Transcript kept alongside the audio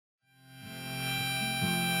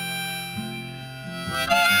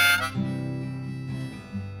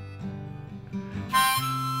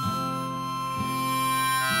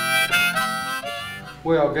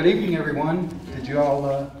Well, good evening, everyone. Did you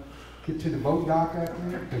all get to the boat dock out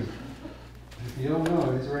there? Because if you don't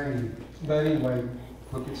know, it's raining. But anyway,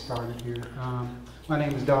 we'll get started here. My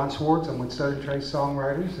name is Don Schwartz. I'm with Southern Trace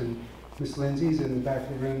Songwriters, and Miss Lindsay's in the back of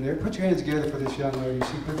the room there. Put your hands together for this young lady.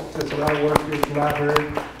 She does a lot of work here at the library,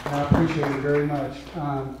 and I appreciate it very much.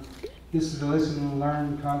 This is the Listen and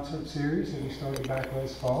Learn concert series that we started back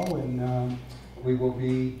last fall, and we will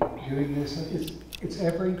be doing this. It's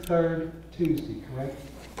every third Tuesday, correct?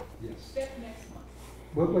 Yes. Except next month.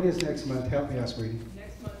 What is next month? Help me out, sweetie.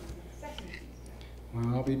 Next month is the second Tuesday.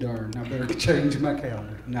 Well, I'll be darned. I better change my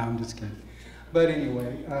calendar. No, I'm just kidding. But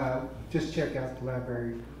anyway, just check out the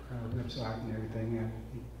library website and everything, and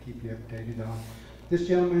keep you updated on. This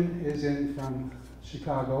gentleman is in from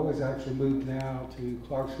Chicago, has actually moved now to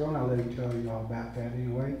Clarksville, and I'll let him tell you all about that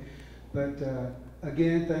anyway. But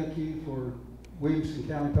again, thank you for Williamson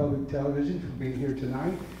County Public Television for being here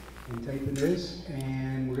tonight and taping this,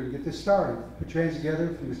 and we're going to get this started. Put your hands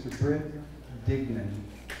together for Mr. Britt Dignan.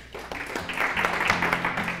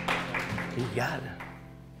 You got it.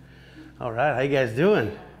 All right, how you guys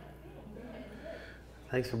doing?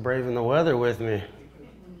 Thanks for braving the weather with me.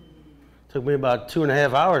 Took me about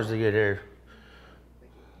 2.5 hours to get here.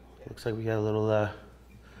 Looks like we got a little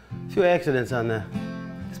few accidents on the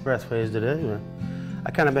expressways today. I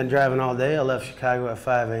kind of been driving all day. I left Chicago at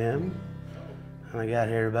 5 a.m. and I got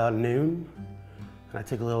here about noon. And I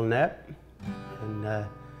took a little nap and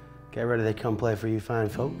got ready to come play for you fine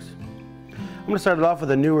folks. I'm gonna start it off with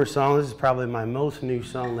a newer song. This is probably my most new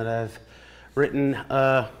song that I've written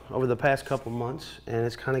over the past couple months, and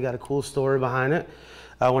it's kind of got a cool story behind it.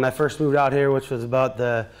 When I first moved out here, which was about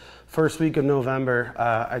the first week of November,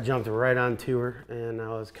 I jumped right on tour, and I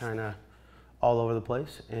was kind of all over the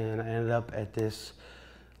place, and I ended up at this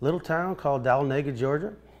little town called Dalnega,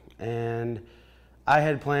 Georgia, and I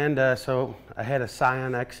had planned, so I had a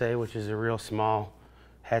Scion XA, which is a real small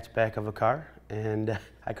hatchback of a car, and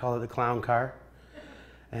I call it the clown car,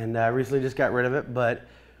 and I recently just got rid of it, but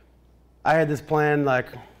I had this plan,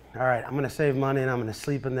 like, all right, I'm gonna save money and I'm gonna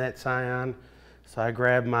sleep in that Scion. So I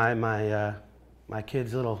grabbed my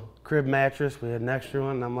kid's little crib mattress. We had an extra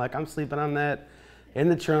one, and I'm like, I'm sleeping on that in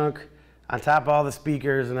the trunk, on top of all the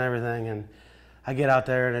speakers and everything. And I get out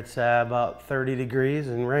there and it's about 30 degrees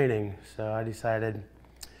and raining. So I decided,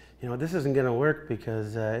 you know, this isn't gonna work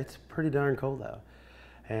because it's pretty darn cold out.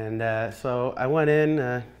 And so I went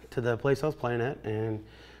in to the place I was playing at and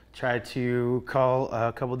tried to call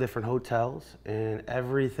a couple different hotels, and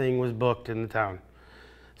everything was booked in the town.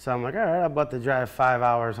 So I'm like, all right, I'm about to drive 5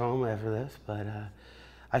 hours home after this, but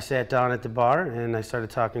I sat down at the bar and I started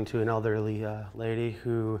talking to an elderly lady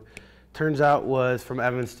who turns out was from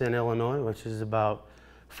Evanston, Illinois, which is about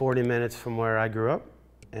 40 minutes from where I grew up.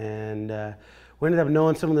 And we ended up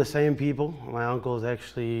knowing some of the same people. My uncles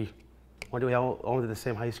actually we all went to the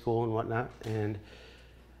same high school and whatnot. And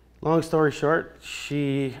long story short,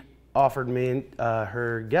 she offered me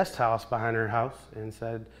her guest house behind her house and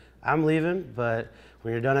said, I'm leaving, but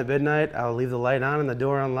when you're done at midnight, I'll leave the light on and the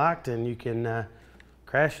door unlocked, and you can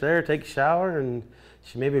crash there, take a shower, and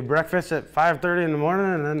she made me breakfast at 5:30 in the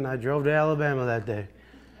morning, and then I drove to Alabama that day.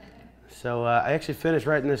 So I actually finished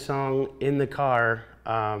writing this song in the car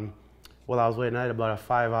while I was waiting. I had about a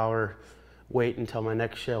 5-hour wait until my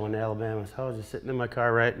next show in Alabama. So I was just sitting in my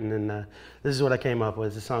car writing, and this is what I came up with.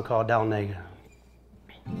 It's a song called Dalnega.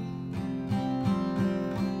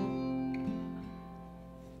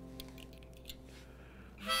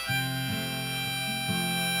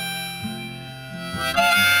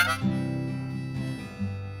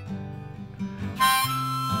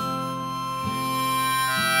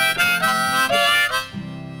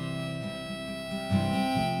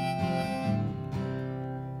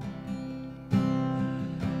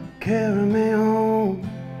 Carry me home,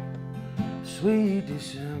 sweet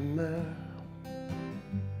December.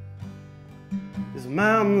 These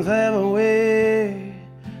mountains have a way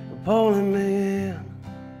of pulling me in.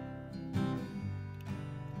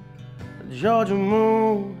 The Georgia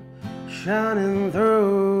moon shining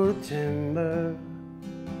through the timber.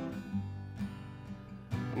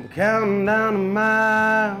 I'm counting down the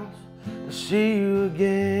miles to see you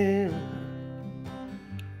again.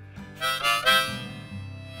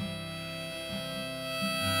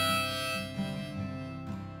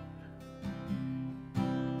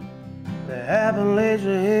 The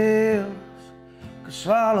Appalachian hills could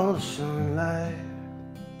swallow the sunlight.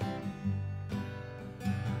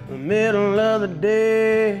 The middle of the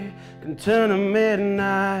day can turn to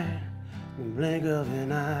midnight in the blink of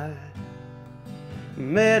an eye.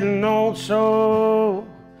 Met an old soul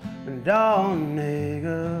in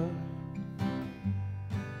Dalnega.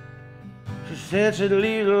 She said she'd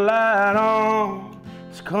leave the light on,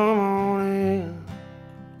 so come on in.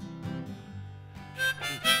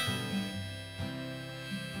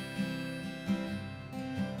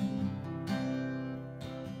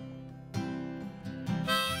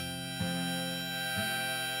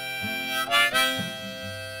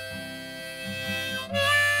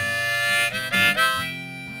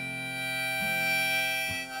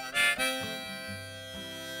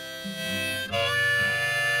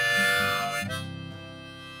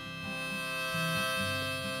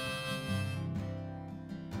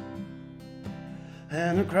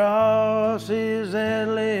 And the crosses that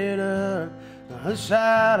led her on the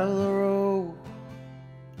side of the road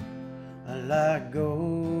are like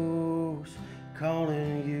ghosts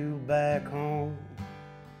calling you back home.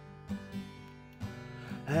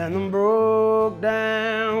 And the broke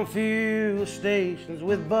down fuel stations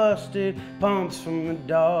with busted pumps from the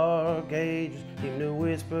dark ages seem to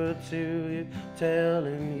whisper to you,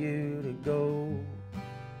 telling you to go.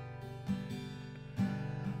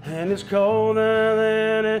 And it's colder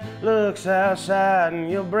than it looks outside,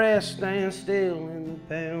 and your breath stands still in the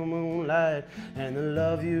pale moonlight, and the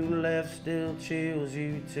love you left still chills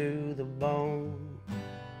you to the bone.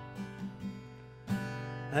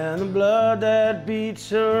 And the blood that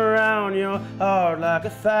beats around your heart like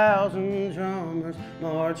 1,000 drummers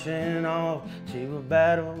marching off to a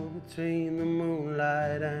battle between the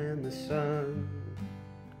moonlight and the sun.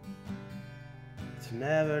 It's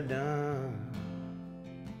never done.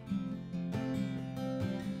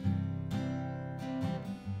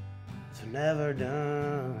 It's never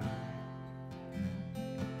done.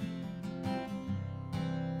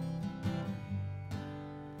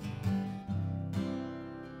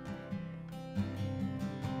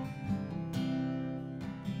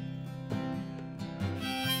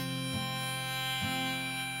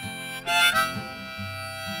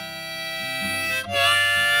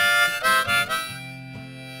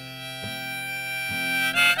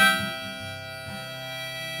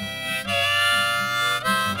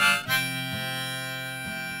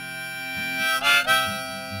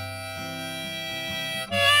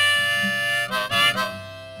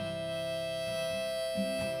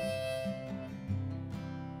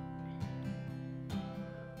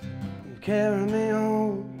 Carry me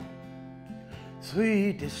home,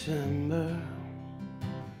 sweet December.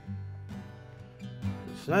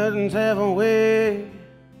 Something's have a way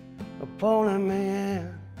of pulling me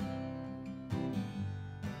in.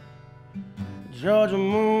 Georgia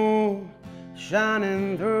moon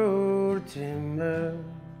shining through the timber.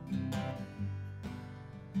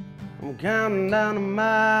 I'm counting down the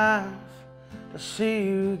miles to see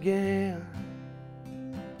you again.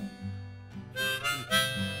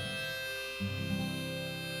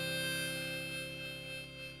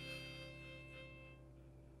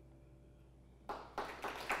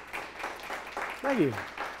 Thank you.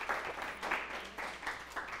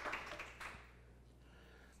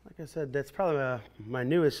 Like I said, that's probably my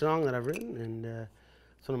newest song that I've written, and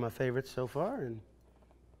it's one of my favorites so far. And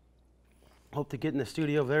hope to get in the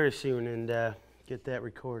studio very soon and get that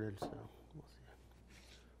recorded. So we'll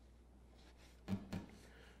see.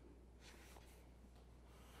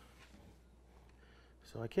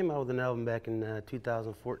 So I came out with an album back in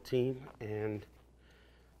 2014, and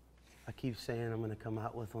I keep saying I'm going to come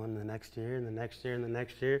out with one the next year and the next year and the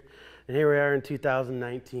next year. And here we are in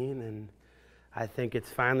 2019, and I think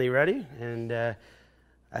it's finally ready. And I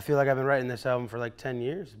feel like I've been writing this album for like 10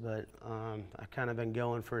 years, but I've kind of been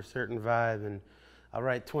going for a certain vibe. And I'll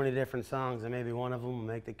write 20 different songs, and maybe one of them will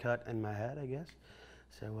make the cut in my head, I guess.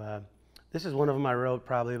 So this is one of them I wrote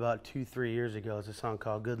probably about 2-3 years ago. It's a song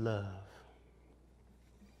called Good Love.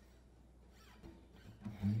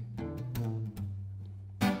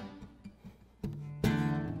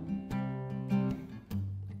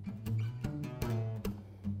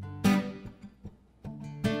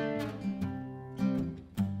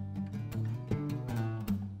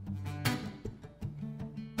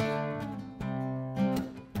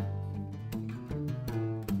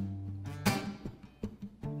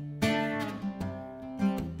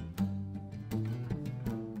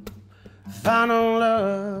 Final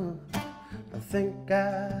love, I think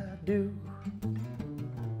I do.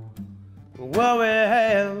 What we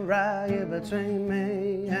have right here between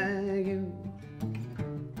me and you,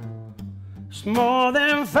 it's more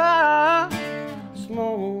than fire, it's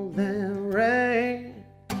more than rain,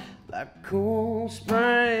 like cool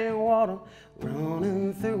spring water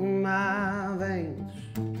running through my veins.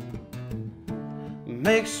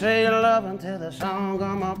 Make sweet love until the sun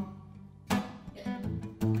come up.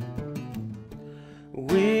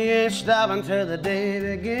 We ain't stopping till the day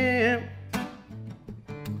begins.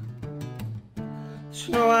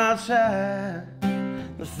 Snow outside,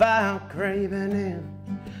 the fire creeping in.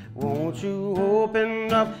 Won't you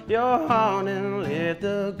open up your heart and let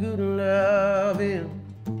the good love in?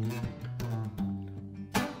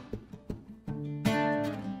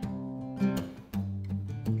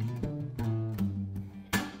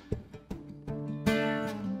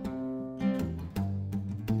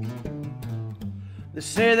 They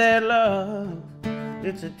say that love,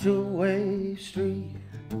 it's a two-way street.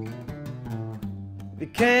 You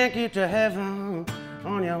can't get to heaven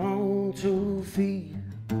on your own 2 feet.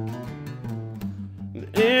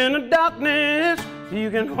 In the darkness, you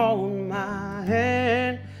can hold my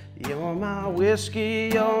hand. You're my whiskey,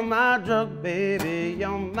 you're my drug, baby,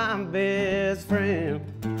 you're my best friend.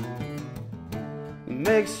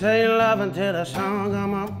 Make say love until the sun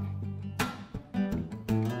come up.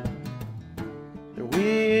 We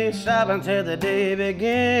ain't stop until the day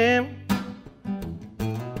begin.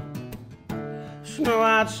 Snow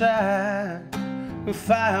outside,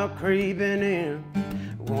 fire creeping in.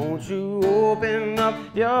 Won't you open up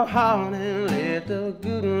your heart and let the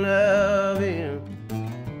good love in?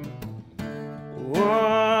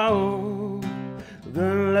 Whoa,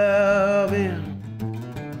 good love in.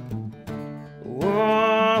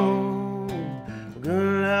 Whoa,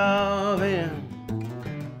 good love in.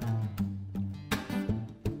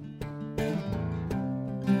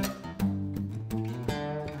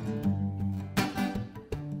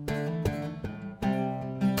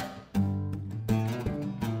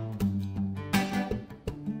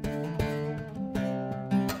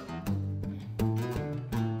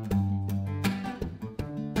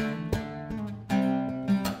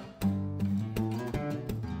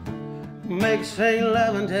 Make say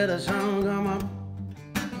love until the sun come up.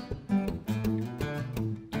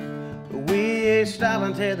 We ain't stop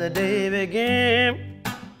until the day begin.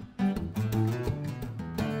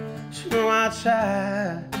 Snow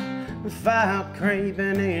outside, fire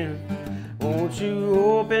creeping in. Won't you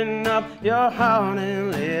open up your heart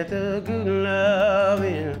and let the good love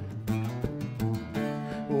in?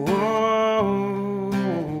 Whoa,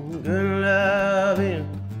 good love in.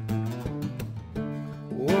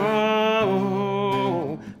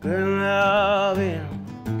 Whoa, good love in.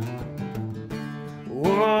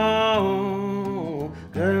 Whoa,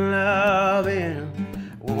 good love in.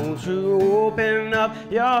 Won't you open up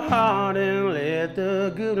your heart and let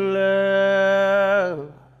the good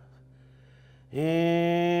love in?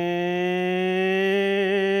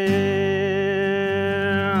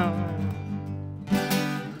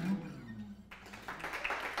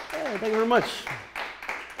 Hey, thank you very much.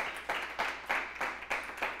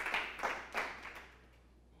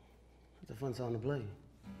 Fun song to play.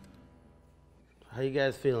 How you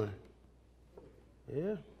guys feeling?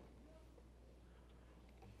 Yeah?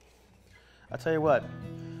 I'll tell you what,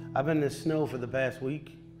 I've been in the snow for the past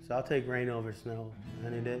week, so I'll take rain over snow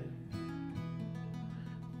any day.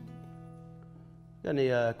 Got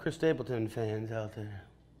any Chris Stapleton fans out there?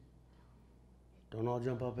 Don't all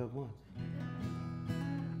jump up at once.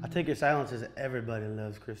 I take your silence as everybody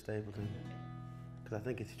loves Chris Stapleton, because I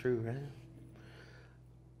think it's true, right?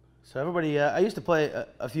 So everybody, I used to play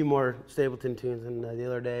a few more Stapleton tunes, and the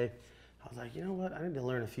other day, I was like, you know what, I need to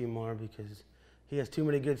learn a few more because he has too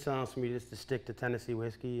many good songs for me just to stick to Tennessee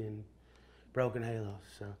Whiskey and Broken Halos.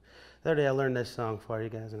 So the other day I learned this song for you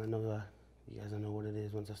guys, and I know you guys will know what it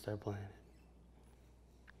is once I start playing it.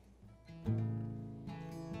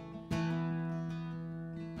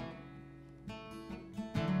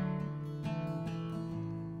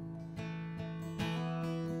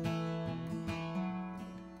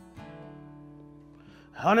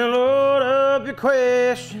 Honey, load up your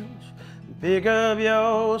questions, pick up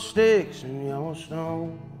your sticks and your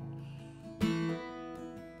stones.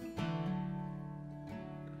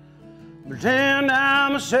 Pretend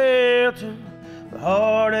I'm a shelter for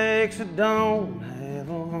heartaches that don't have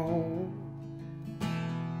a home.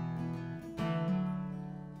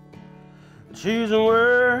 Choosing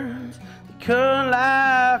words that cut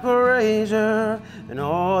like a razor, and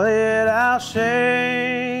all that I'll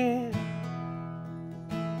say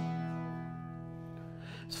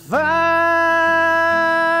is far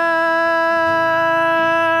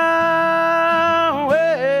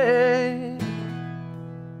away.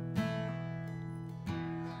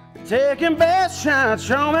 Taking best shots,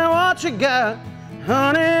 show me what you got,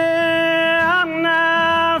 honey, I'm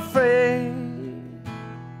not afraid.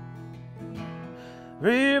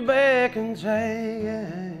 Rear back and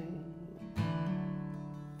say,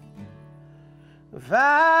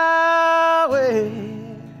 far away.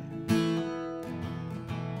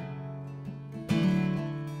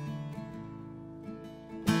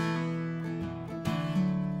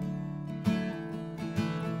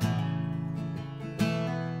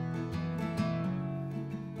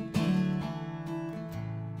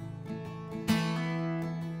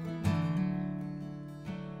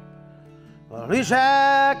 I wish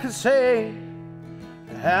I could say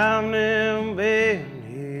I've never been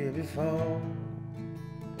here before.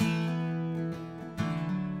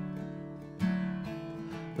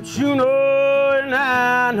 But you know and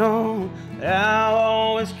I know that I'll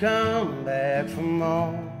always come back for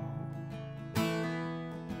more.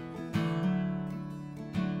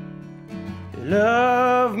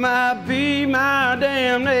 Love might be my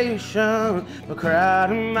damnation, but cry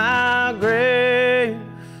to my grave.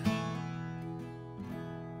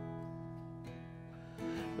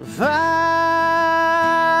 Find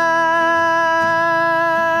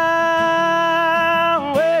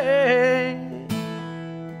a way.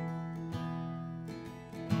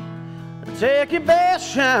 Take your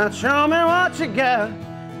best shot, show me what you got.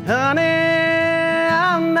 Honey,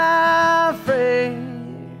 I'm not afraid.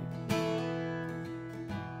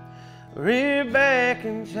 Reach back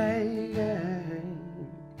and take it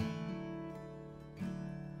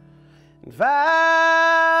and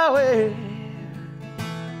fly away.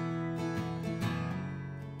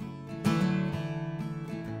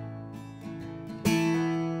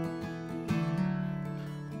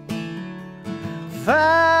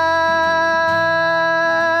 Fly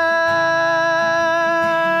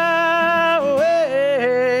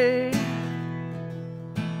away.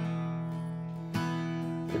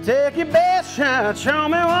 Take your best shot, show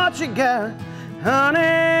me what you got. Honey,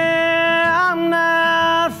 I'm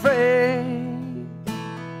not afraid.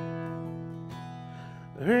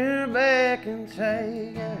 Reach back and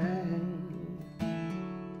take it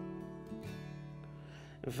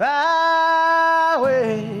and fly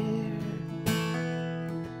away.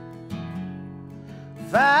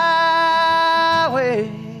 Fly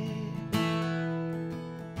away.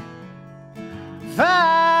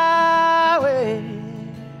 Fly away.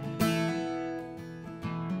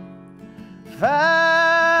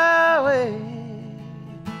 Fly away.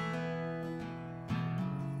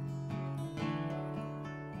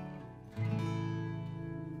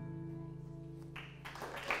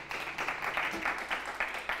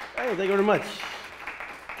 Hey, thank you very much.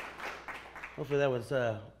 Hopefully that was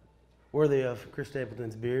worthy of Chris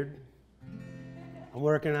Stapleton's beard. I'm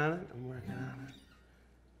working on it. I'm working on it.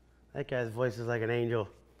 That guy's voice is like an angel.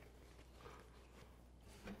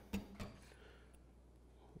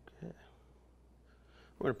 Okay.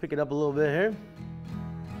 We're going to pick it up a little bit here.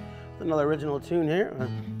 Another original tune here.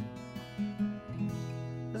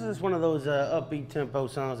 This is one of those upbeat tempo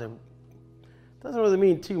songs that doesn't really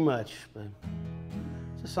mean too much, but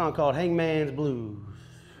it's a song called Hangman's Blues.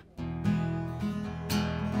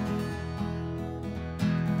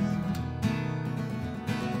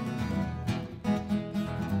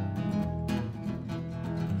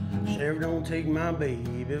 Sheriff, don't take my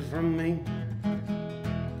baby from me.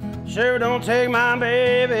 Sheriff, don't take my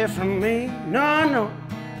baby from me. No, no.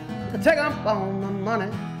 Take up all my money.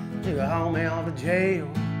 You can haul me off to jail.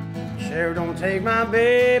 Sheriff, don't take my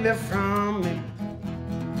baby from me.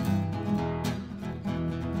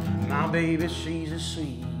 My baby, she's as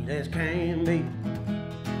sweet as can be.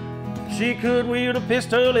 She could wield a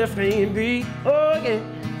pistol if need be. Oh yeah.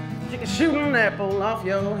 She can shoot an apple off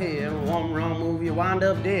your head. One wrong move, you wind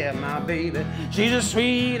up dead, my baby. She's as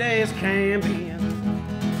sweet as can be.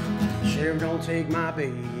 Sheriff, don't take my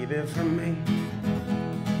baby from me.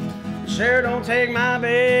 Sheriff, don't take my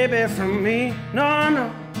baby from me. No, no.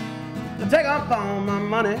 Take up all my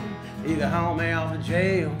money. You can haul me off to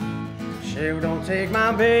jail. Sheriff, don't take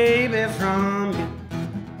my baby from me.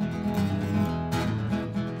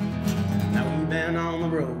 Now we've been on the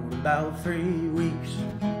road about 3 weeks.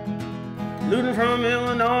 Looting from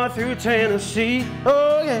Illinois through Tennessee.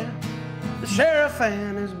 Oh yeah, the sheriff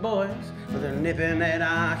and his boys, they're nipping at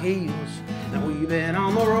our heels. Now we've been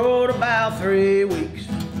on the road about 3 weeks.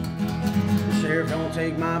 The sheriff, don't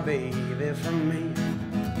take my baby from me.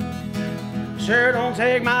 The sheriff, don't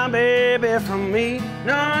take my baby from me.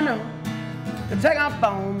 No, no. Take up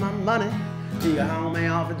all my money. You can haul me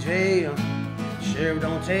off to jail. The sheriff,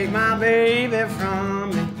 don't take my baby from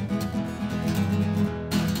me.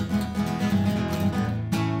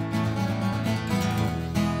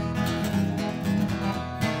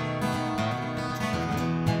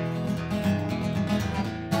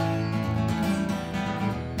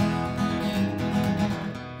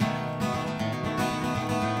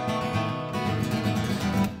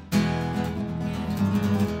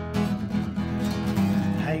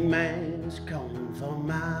 Hangman is calling for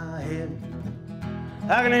my head.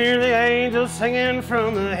 I can hear the angels singing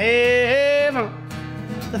from the heaven.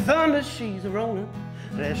 The thunder, she's a-rolling.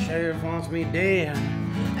 That sheriff wants me dead.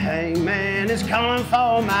 Hangman is calling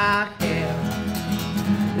for my head.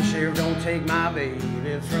 The sheriff, don't take my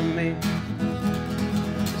baby from me.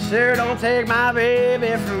 The Sheriff, don't take my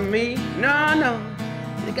baby from me. No, no.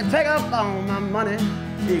 You can take up all my money.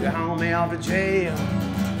 You can haul me off to jail.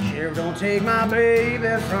 Sheriff, don't take my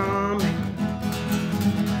baby from me.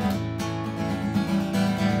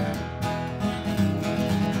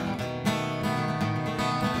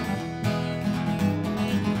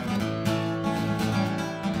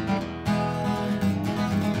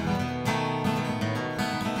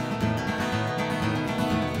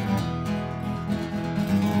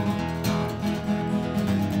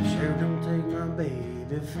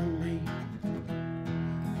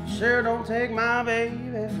 Sure, don't take my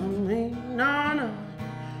baby from me, no, no.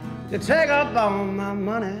 You take up all my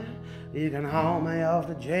money, you can haul me off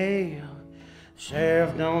to jail.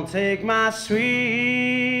 Sheriff, don't take my sweet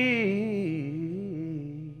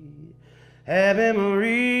Happy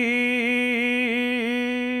Marie.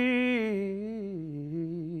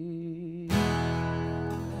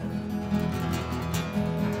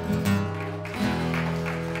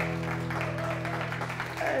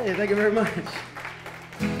 Hey, thank you very much.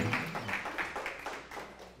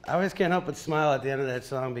 I always can't help but smile at the end of that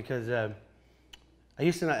song because I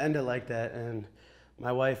used to not end it like that, and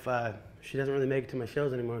my wife, she doesn't really make it to my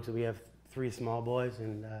shows anymore because we have 3 small boys,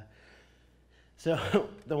 and so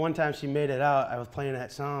the one time she made it out, I was playing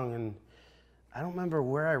that song, and I don't remember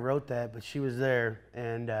where I wrote that, but she was there,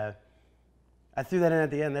 and I threw that in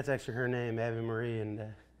at the end. That's actually her name, Abby Marie, and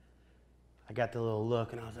I got the little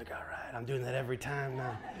look, and I was like, all right, I'm doing that every time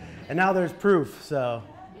now. And now there's proof, so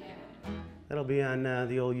that'll be on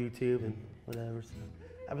the old YouTube and whatever. So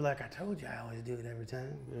I'll be like, I told you I always do it every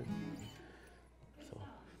time. Yeah. So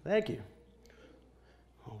thank you.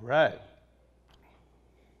 All right.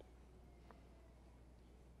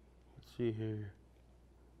 Let's see here.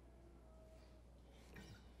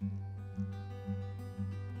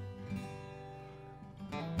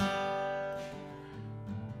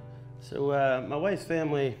 So my wife's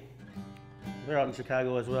family, they're out in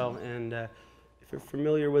Chicago as well, and if you're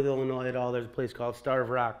familiar with Illinois at all, there's a place called Star of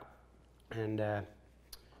Rock, and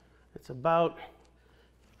it's about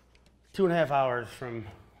 2.5 hours from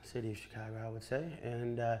the city of Chicago, I would say,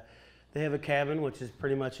 and they have a cabin which is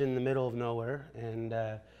pretty much in the middle of nowhere, and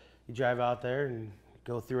you drive out there and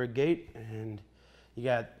go through a gate, and you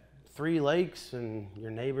got 3 lakes, and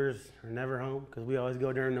your neighbors are never home because we always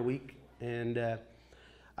go during the week, and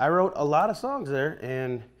I wrote a lot of songs there,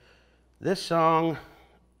 and this song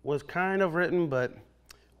was kind of written, but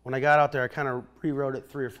when I got out there, I kind of rewrote it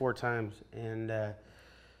 3 or 4 times, and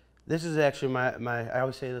this is actually my I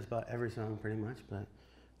always say this about every song pretty much, but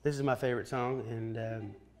this is my favorite song,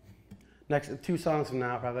 and next 2 songs from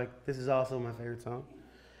now, probably this is also my favorite song,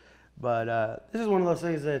 but this is one of those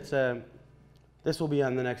things that's, this will be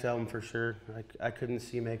on the next album for sure. I couldn't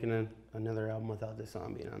see making another album without this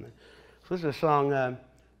song being on there. So this is a song,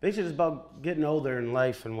 basically just about getting older in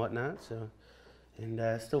life and whatnot, so, and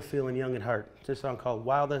still feeling young at heart. It's a song called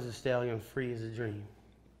Wild as a Stallion, Free as a Dream.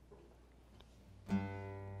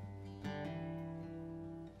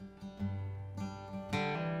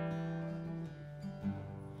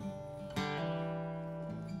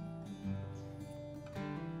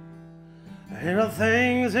 There are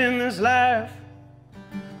things in this life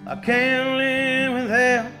I can't live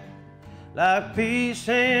without, like peace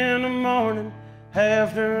in the morning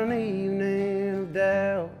after an evening of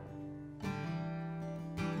doubt.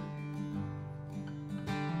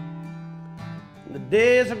 The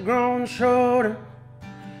days are growing shorter,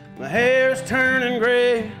 my hair's turning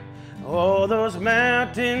gray. All those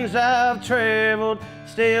mountains I've traveled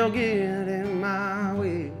still get in my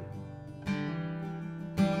way.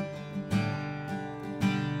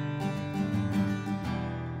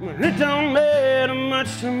 It don't matter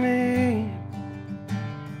much to me,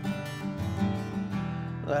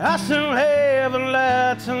 but I still have a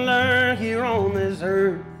lot to learn here on this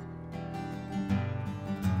earth.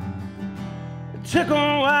 It took a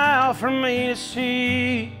while for me to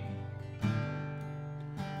see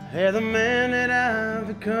how the man that I've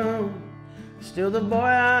become is still the boy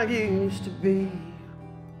I used to be.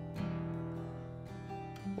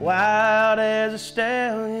 Wild as a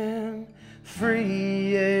stallion,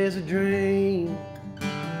 free as a dream.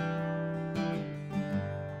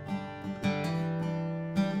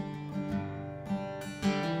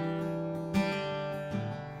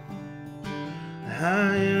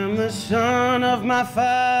 I am the son of my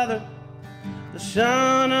father, the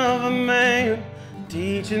son of a man,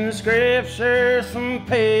 teaching the scriptures from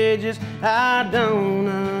pages I don't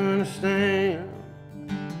understand.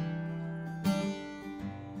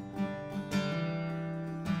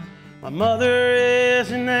 My mother is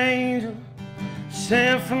an angel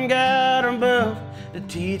sent from God above, to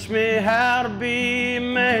teach me how to be a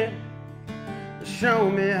man, to show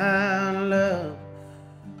me how to love.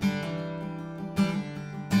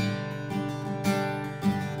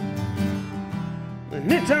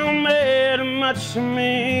 And it don't matter much to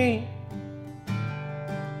me,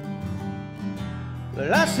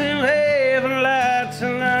 but I still have a lot to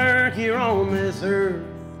learn here on this earth.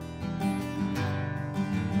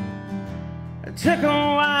 It took a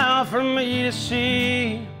while for me to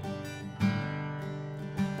see,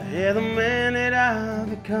 yeah, the man that I've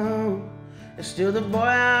become is still the boy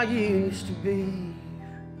I used to be.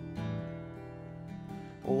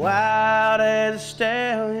 Wild as a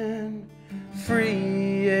stallion,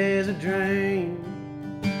 free as a dream.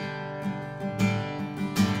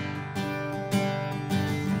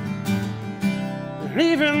 And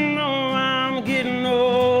even though I'm getting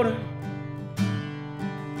older,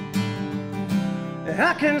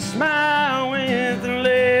 I can smile with the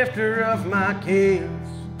laughter of my kids.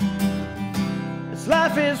 This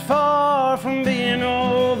life is far from being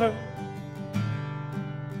over,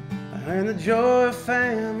 and the joy of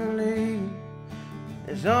family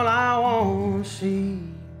is all I want to see.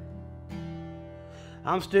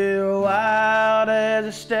 I'm still wild as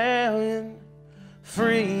a stallion,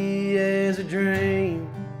 free as a dream.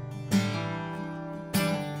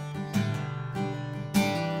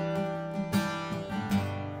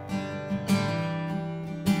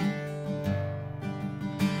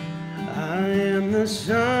 I am the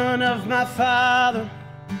son of my father,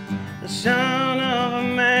 the son of a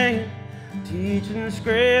man, teaching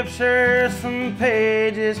scriptures from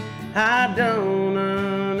pages I don't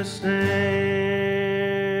understand.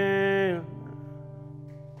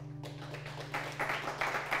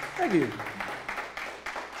 Thank you.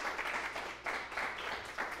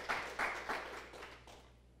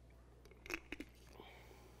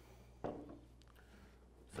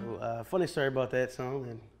 So, funny story about that song.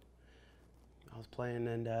 And I was playing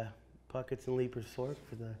in Puckett's and Leapers Fork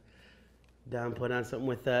for the Don put on something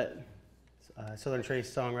with that Southern Trace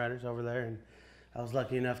songwriters over there, and I was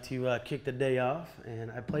lucky enough to kick the day off,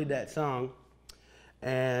 and I played that song,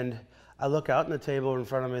 and I look out on the table in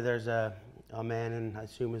front of me. There's a man and I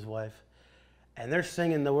assume his wife, and they're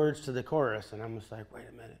singing the words to the chorus, and I'm just like, wait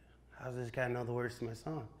a minute, how does this guy know the words to my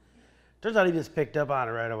song? Turns out he just picked up on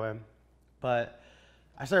it right away. But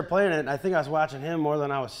I started playing it, and I think I was watching him more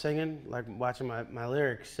than I was singing, like watching my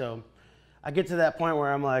lyrics. So I get to that point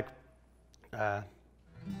where I'm like,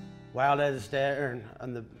 wild as a stallion,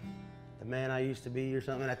 I'm the man I used to be or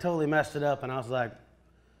something. And I totally messed it up, and I was like,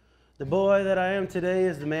 the boy that I am today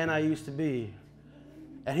is the man I used to be.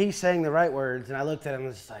 And he sang the right words, and I looked at him and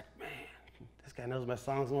was just like, man, this guy knows my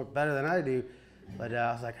songs more better than I do. But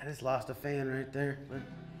I was like, I just lost a fan right there.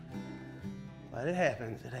 But it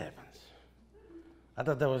happens, it happens. I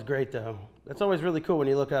thought that was great, though. That's always really cool when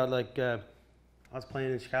you look out, like, I was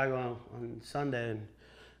playing in Chicago on Sunday, and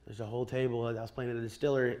there's a whole table. I was playing at a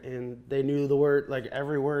distillery, and they knew the word, like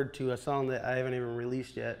every word to a song that I haven't even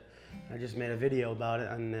released yet. I just made a video about it,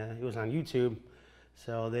 and it was on YouTube.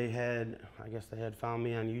 So I guess they had found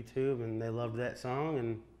me on YouTube, and they loved that song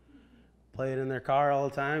and played it in their car all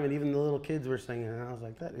the time, and even the little kids were singing, and I was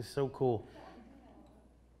like, that is so cool.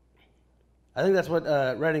 I think that's what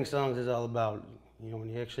writing songs is all about. You know, when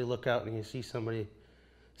you actually look out and you see somebody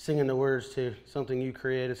singing the words to something you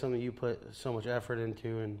created, something you put so much effort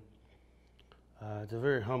into, and it's a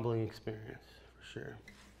very humbling experience, for sure.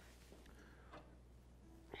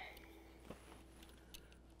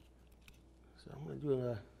 So I'm going to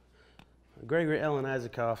do a Gregory Alan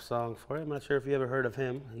Isaacoff song for you. I'm not sure if you ever heard of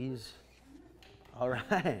him. He's all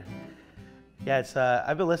right. Yeah, it's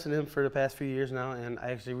I've been listening to him for the past few years now, and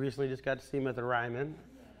I actually recently just got to see him at the Ryman,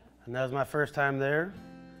 and that was my first time there.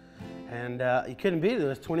 And you couldn't beat it. It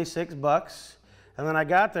was $26. And then I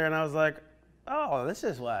got there and I was like, oh, this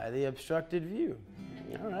is why, the obstructed view.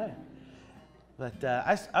 All right. But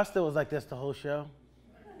I still was like this the whole show.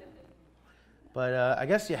 But I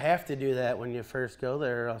guess you have to do that when you first go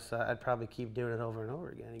there, or else I'd probably keep doing it over and over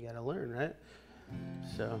again. You got to learn, right?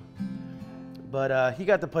 So, but he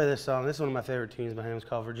got to play this song. This is one of my favorite tunes by him. It's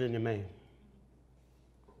called Virginia, Maine.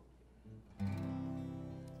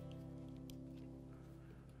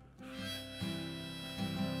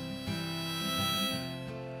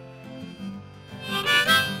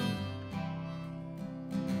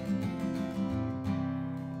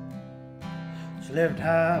 She lived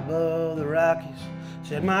high above the Rockies,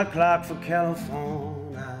 set my clock for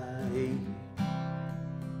California.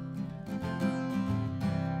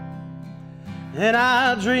 And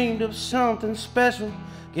I dreamed of something special,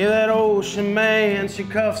 give that ocean man, she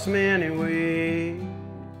cuffs me anyway.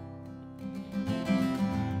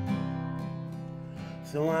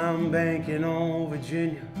 So I'm banking on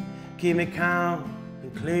Virginia, keep me calm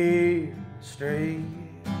and clear and straight.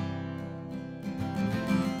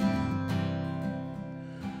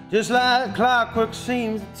 Just like clockwork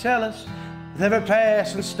seems to tell us, with every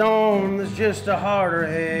passing storm there's just a harder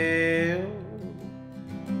hell.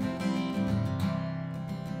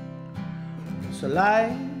 So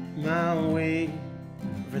light my way,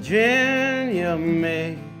 Virginia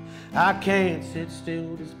May. I can't sit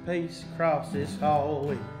still, just pace across this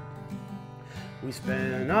hallway. We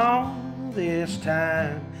spend all this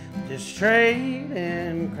time just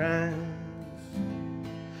trading crimes.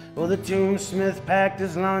 Well, the tombsmith packed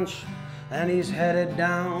his lunch and he's headed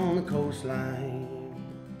down the coastline.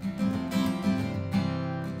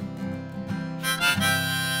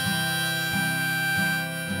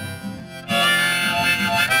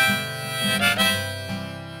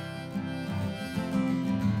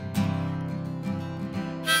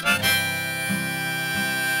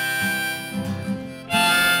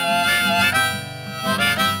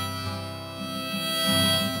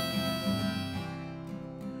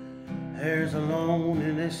 There's a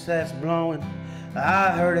loneliness that's blowing,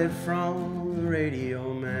 I heard it from the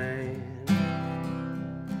radio man.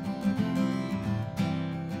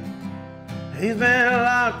 He's been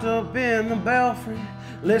locked up in the belfry,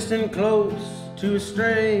 listening close to a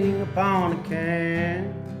string upon a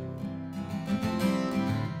can.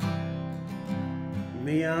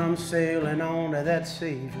 Me, I'm sailing on to that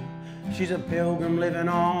Savior. She's a pilgrim living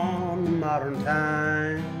on the modern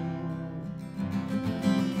time.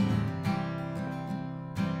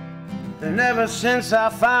 And ever since I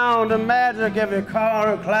found a magic, every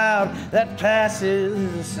car or cloud that passes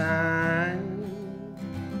is a sign.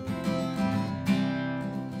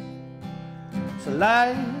 So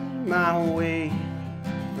light my way,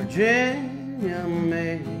 Virginia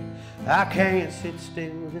May. I can't sit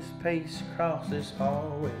still, just pace across this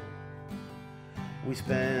hallway. We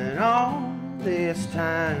spent all this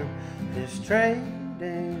time just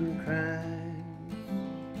trading crime.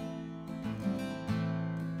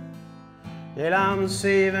 Yet I'm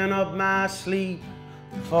saving up my sleep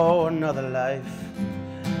for another life.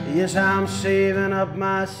 Yes, I'm saving up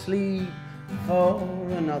my sleep for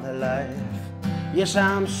another life. Yes,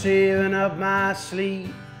 I'm saving up my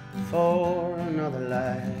sleep for another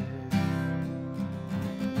life.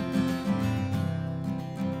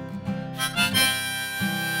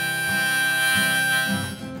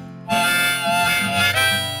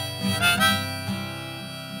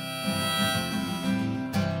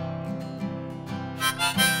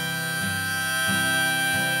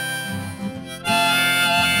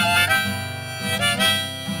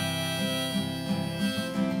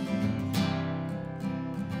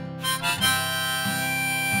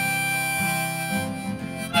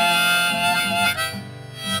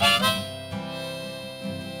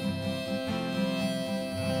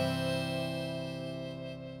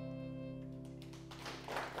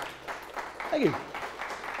 Thank you.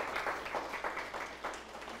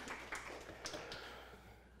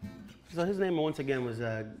 So his name once again was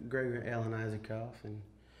Gregory Alan Isaacoff, and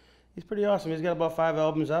he's pretty awesome. He's got about 5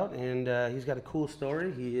 albums out, and he's got a cool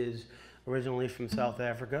story. He is originally from South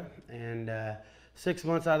Africa, and 6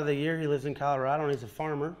 months out of the year he lives in Colorado, and he's a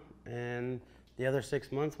farmer. And the other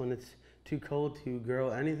 6 months, when it's too cold to grow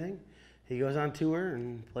anything, he goes on tour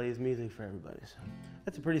and plays music for everybody. So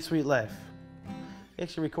that's a pretty sweet life. He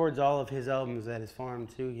actually records all of his albums at his farm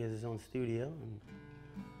too. He has his own studio, and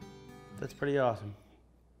that's pretty awesome.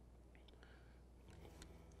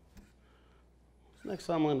 This next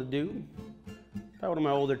song I'm going to do, probably one of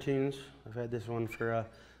my older tunes. I've had this one for a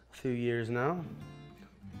few years now,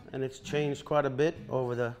 and it's changed quite a bit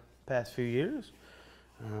over the past few years.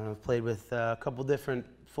 I've played with a couple different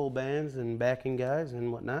full bands and backing guys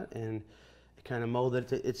and whatnot, and it kind of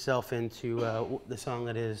molded itself into the song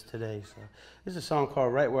it is today. So this is a song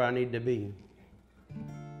called Right Where I Need to Be.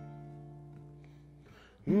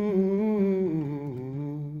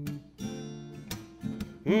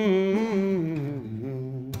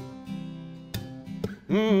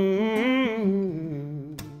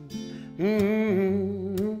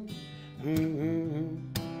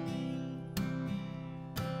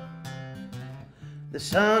 The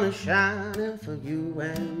sun is shining for you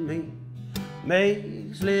and me,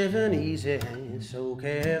 makes living easy and so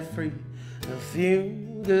carefree. A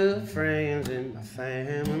few good friends in my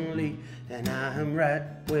family, and I am right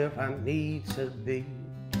where I need to be.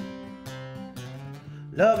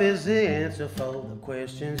 Love is the answer for the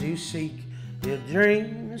questions you seek. Your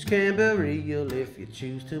dreams can be real if you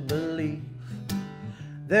choose to believe.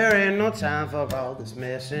 There ain't no time for all this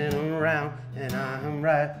messing around, and I am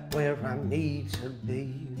right where I need to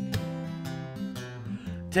be.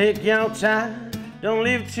 Take your time, don't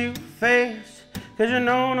live too fast, 'cause you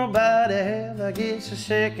know nobody ever gets a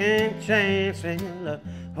second chance. Well,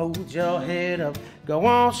 hold your head up, go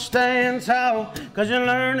on, stand tall, 'cause you're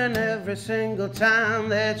learning every single time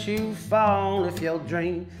that you fall. If your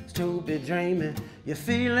dream's to be dreaming, you're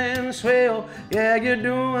feeling swell, yeah, you're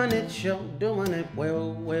doing it, you're doing it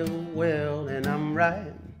well, well, well. And I'm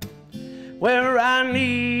right where I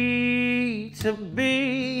need to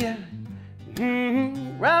be,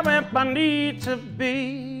 right where I need to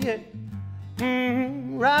be,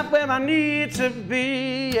 right where I need to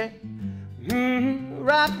be,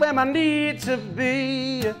 right where I need to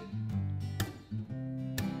be.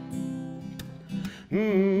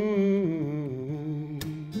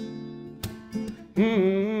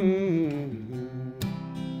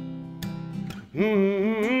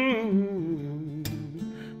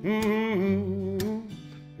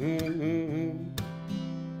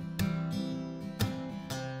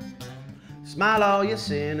 Smile all you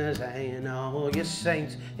sinners and all your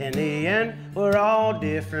saints. In the end, we're all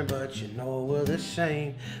different, but you know we're the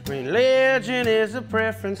same. Religion is a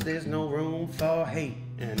preference, there's no room for hate.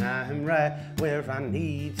 And I am right where I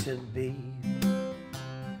need to be.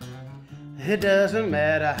 It doesn't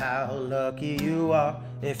matter how lucky you are,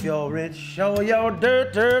 if you're rich or you're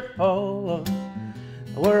dirt poor.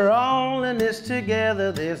 We're all in this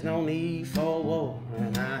together, there's no need for war.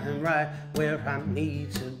 And I am right where I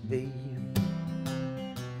need to be.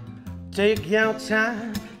 Take your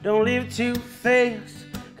time, don't live too fast,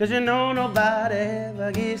 'cause you know nobody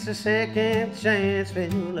ever gets a second chance.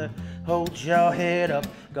 Well, hold your head up,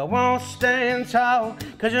 go on, stand tall,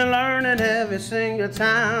 'cause you're learning every single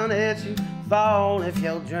time that you fall. If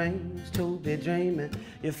your dream's to be dreaming,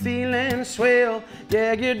 you're feeling swell,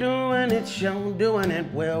 yeah, you're doing it, you're doing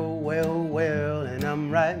it well, well, well. And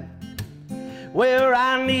I'm right where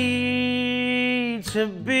I need to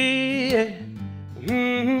be,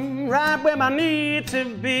 right where I need to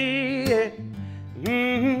be,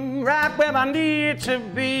 right where I need to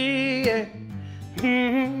be,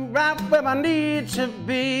 right where I need to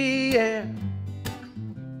be, yeah.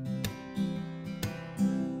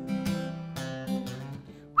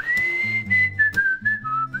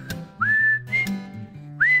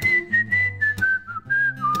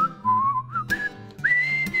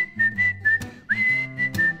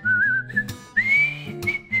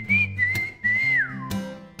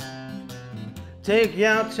 Take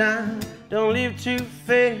your time, don't live too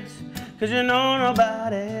fast, 'cause you know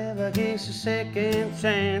nobody ever gets a second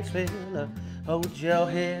chance. Well, hold your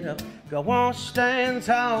head up, go on, stand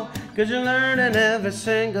tall, 'cause you're learning every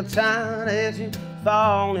single time that you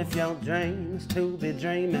fall. If your dream's to be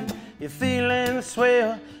dreaming, you're feeling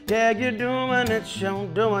swell, yeah, you're doing it, you're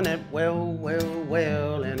doing it well, well,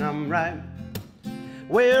 well. And I'm right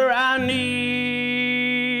where I need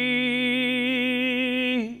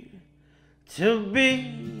to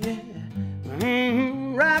be,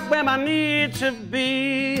 right where I need to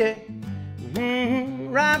be,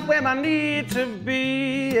 right where I need to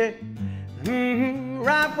be,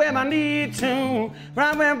 right where I need to,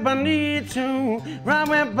 right where I need to, right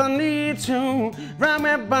where I need to, right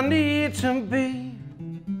where I need to be.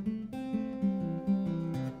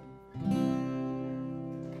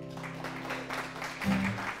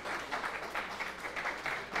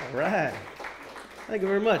 All right, thank you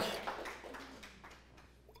very much.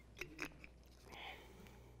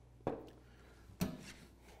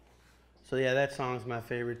 So yeah, that song's my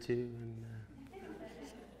favorite too, and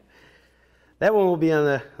that one will be on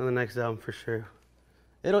the next album for sure.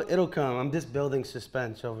 It'll come. I'm just building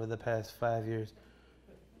suspense over the past 5 years.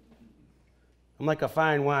 I'm like a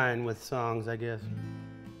fine wine with songs, I guess.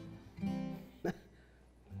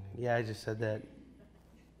 Yeah, I just said that.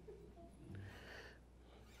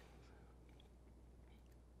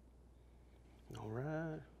 All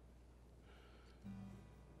right.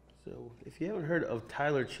 So if you haven't heard of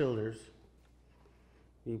Tyler Childers,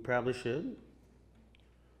 you probably should,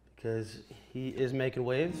 because he is making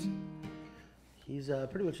waves. He's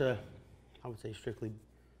pretty much I would say strictly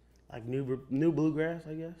like new bluegrass,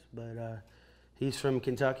 I guess. But he's from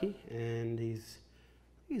Kentucky, and he's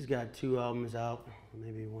got 2 albums out,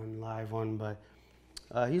 maybe 1 live one. But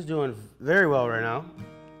he's doing very well right now.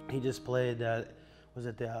 He just played was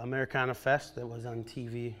it the Americana Fest that was on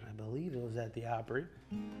TV? I believe it was at the Opry.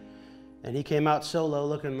 And he came out solo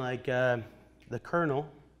looking like the Colonel.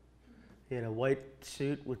 He had a white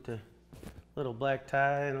suit with the little black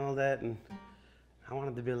tie and all that, and I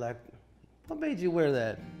wanted to be like, what made you wear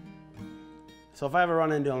that? So if I ever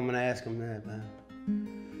run into him, I'm gonna ask him that.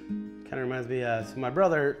 Kind of reminds me, so my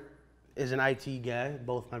brother is an IT guy,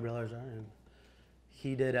 both my brothers are, and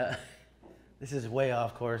he did This is way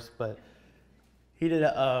off course, but he did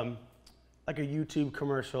a like a YouTube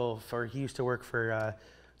commercial for. He used to work for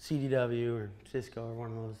CDW or Cisco or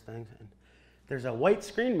one of those things. And there's a white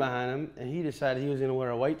screen behind him, and he decided he was going to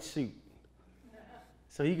wear a white suit.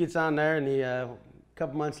 So he gets on there, and a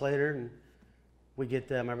couple months later, and we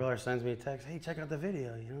get my brother sends me a text. Hey, check out the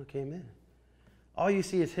video. You know, it came in. All you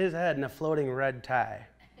see is his head in a floating red tie,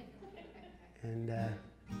 and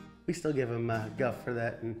we still give him guff for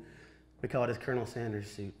that, and we call it his Colonel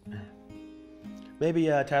Sanders suit. Maybe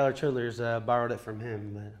Tyler Childers borrowed it from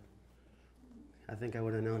him, but I think I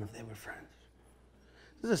would have known if they were friends.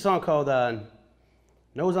 This is a song called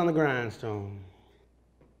Nose on the Grindstone.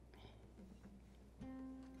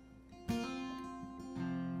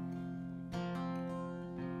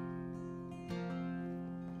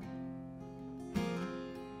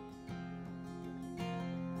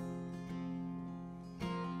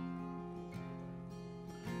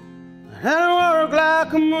 I work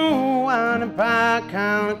like a moon winding Pine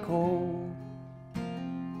County cold.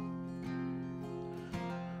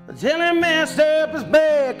 Till he messed up his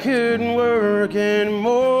back, couldn't work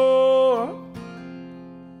anymore.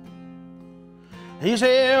 He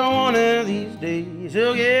said one of these days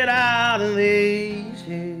he'll get out of these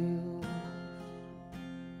hills.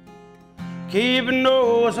 Keep a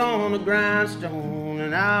nose on the grindstone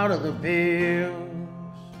and out of the bills.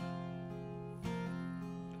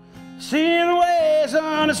 Seeing the ways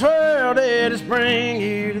on this world that just bring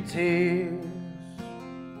you to tears.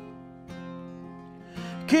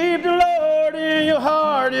 Keep the Lord in your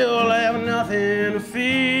heart, you'll have nothing to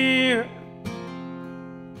fear.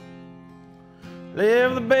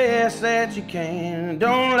 Live the best that you can,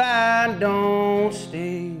 don't lie, don't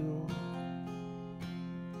steal.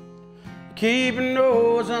 Keep your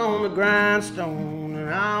nose on the grindstone and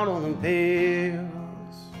out on the pills.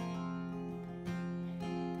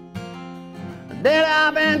 That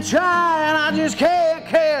I've been trying, I just can't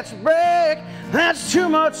catch a break. That's too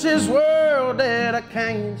much this world that I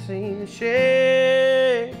can't seem to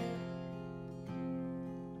shake.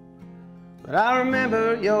 But I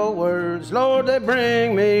remember your words, Lord, they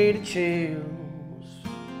bring me to chills.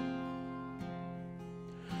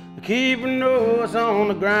 Keep your nose on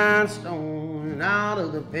the grindstone and out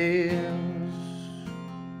of the pills.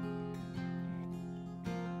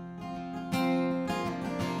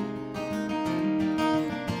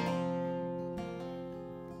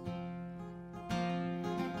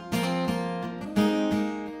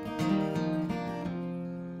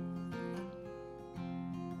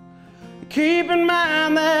 Keep in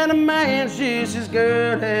mind that a man's just as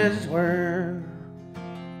good as his word.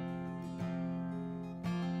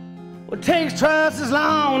 Well, it takes twice as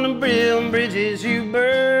long to build bridges you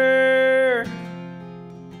burn.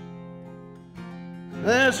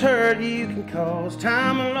 There's hurt you can cause,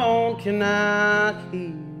 time alone cannot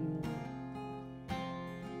heal.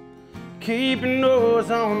 Keep your nose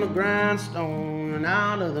on the grindstone and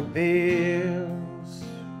out of the bills.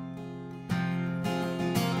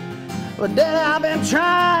 But Dad, I've been trying,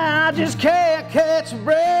 I just can't catch a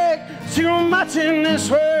break. Too much in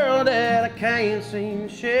this world that I can't seem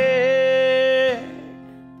to shake.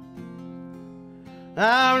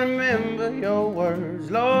 I remember your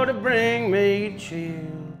words, Lord, to bring me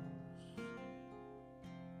chills.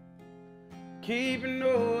 Keep your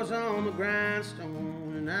nose on the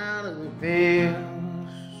grindstone and out of the bills.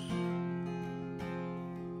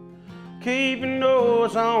 Keep your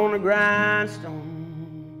nose on the grindstone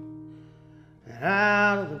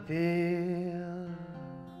out of the pill.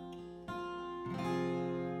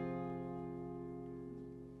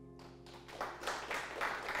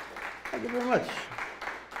 Thank you very much.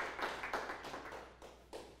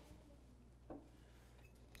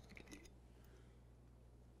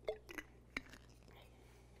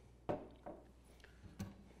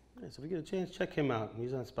 Yeah, so if you get a chance, check him out.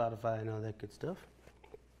 He's on Spotify and all that good stuff.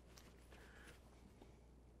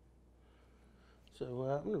 So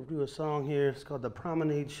I'm going to do a song here. It's called The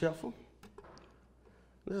Promenade Shuffle.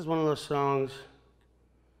 This is one of those songs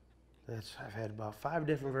that I've had about 5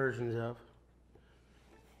 different versions of.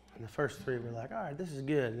 And the first 3 were like, all right, this is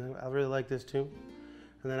good. And I really like this tune.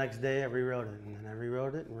 And the next day I rewrote it. And then I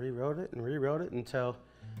rewrote it and rewrote it and rewrote it until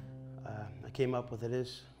I came up with it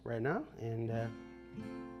is right now. And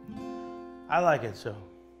I like it, so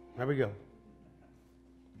here we go.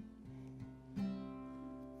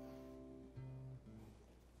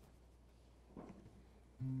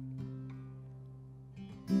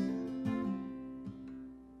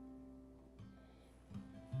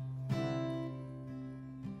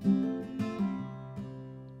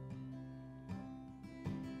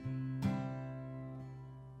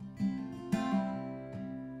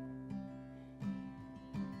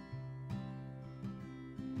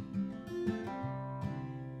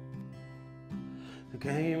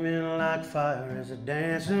 came in like fire as a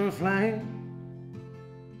dancing flame.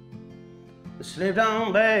 It slipped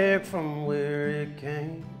on back from where it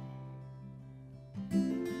came.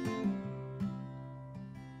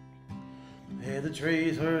 Yeah, the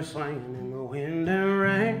trees were swaying in the wind and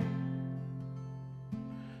rain.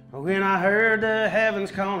 When I heard the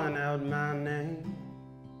heavens calling out my name.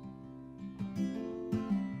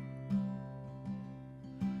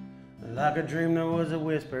 Like a dream there was a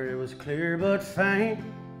whisper, it was clear but faint,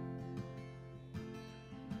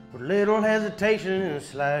 with little hesitation and a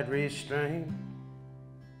slight restraint.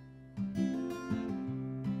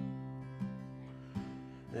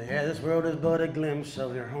 Yeah, this world is but a glimpse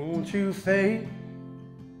of your own true fate.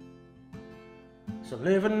 So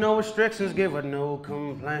live with no restrictions, give with no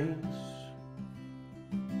complaints.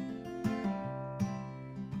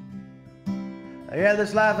 Yeah,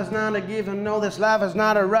 this life is not a given, no, this life is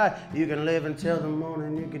not a right. You can live until the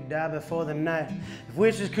morning, you could die before the night. If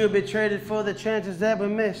wishes could be traded for the chances that we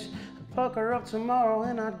miss, I'd pucker up tomorrow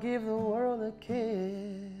and I'd give the world a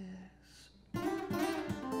kiss.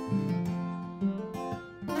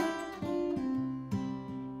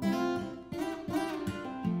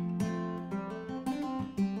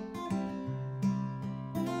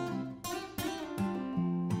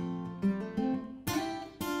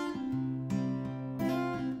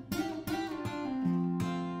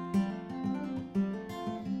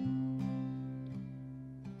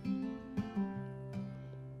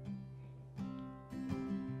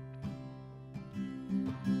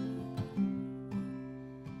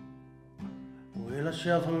 Well, I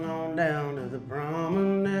shuffle on down to the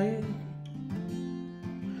promenade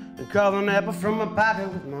and carve an apple from my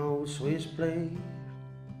pocket with my old Swiss blade.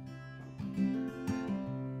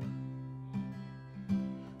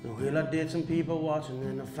 Well, I did some people watching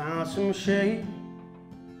and I found some shade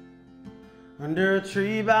under a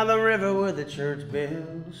tree by the river where the church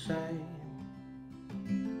bells sang.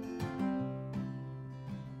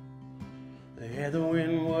 Yeah, the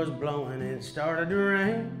wind was blowing and it started to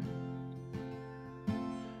rain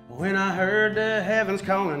when I heard the heavens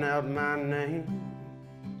calling out my name.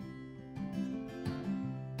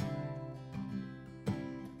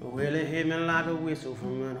 Well, it hit me like a whistle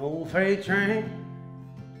from an old freight train.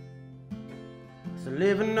 So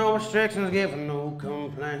living no restrictions, giving no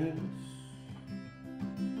complaints.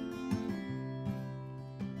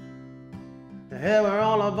 Hell, we're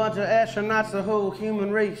all a bunch of astronauts, the whole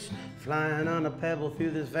human race, flying on a pebble through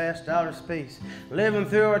this vast outer space, living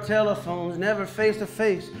through our telephones, never face to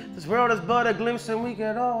face. This world is but a glimpse and we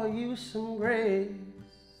could all use some grace.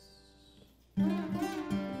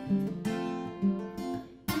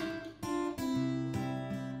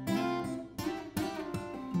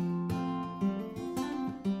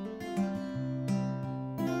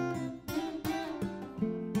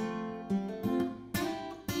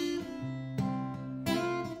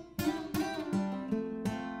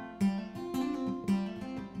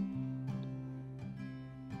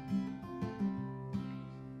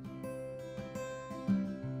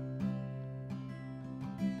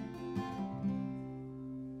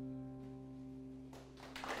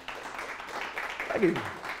 Thank you.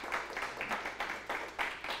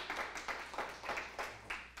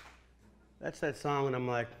 That's that song, and I'm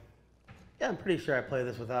like, yeah, I'm pretty sure I play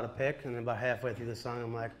this without a pick. And then about halfway through the song,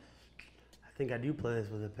 I'm like, I think I do play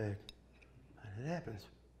this with a pick. But it happens.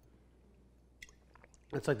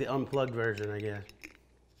 It's like the unplugged version, I guess.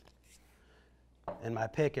 And my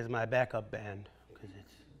pick is my backup band because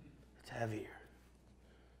it's heavier.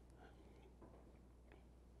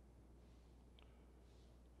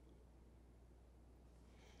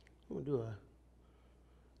 I'm gonna do a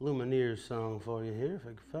Lumineers song for you here, if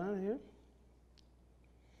I can find it here.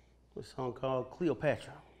 A song called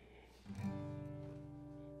Cleopatra.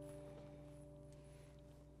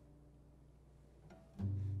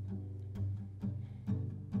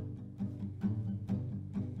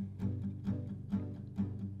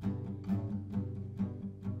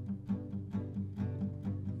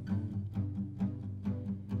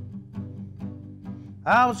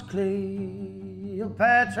 I was Cleopatra,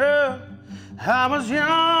 I was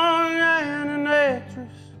young and an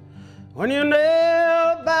actress, when you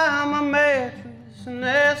knelt by my mattress and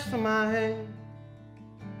asked for my hand.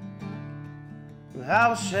 I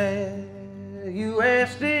was sad, you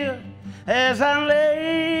asked still, as I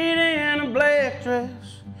laid in a black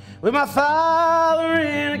dress, with my father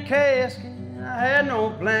in a casket, I had no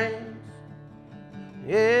plans,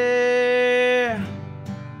 yeah.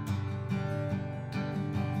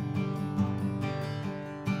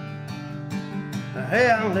 Hey,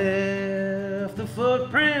 I left the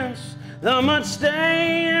footprints, the mud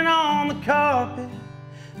stain on the carpet,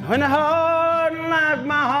 when the heart like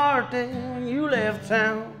my heart did when you left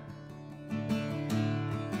town.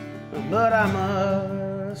 But I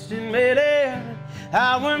must admit it,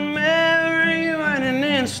 I would marry you in an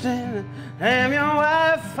instant. I'm your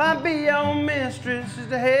wife, I'd be your mistress, just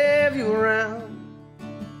to have you around.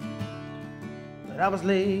 But I was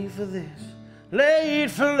late for this, late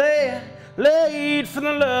for that, late for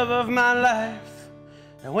the love of my life.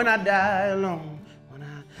 And when I die alone, when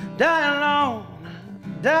I die alone,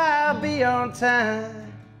 I'll be on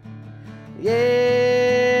time.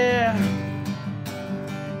 Yeah.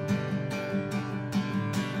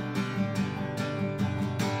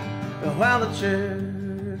 While the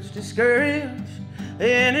church discouraged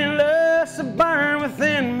any lust to burn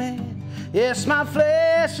within me, yes, my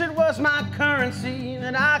flesh, it was my currency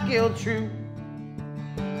that I killed true.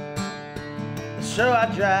 So I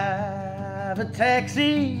drive a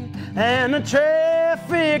taxi and the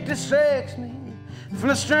traffic distracts me from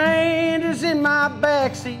the strangers in my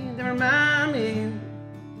backseat that remind me of you.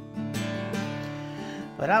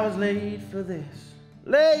 But I was late for this,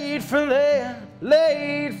 late for that,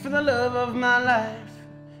 late for the love of my life.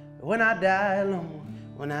 When I die alone,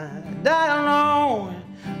 when I die alone,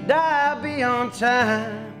 I'll be on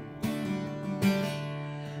time.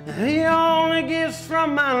 The only gifts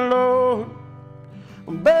from my Lord,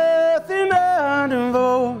 birth and a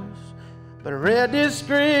divorce. But I read this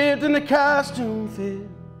script and the costume fit,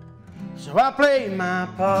 so I played my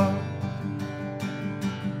part.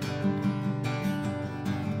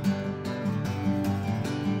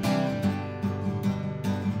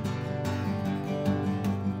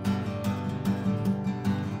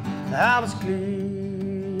 I was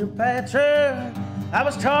Cleopatra, I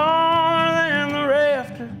was taller than the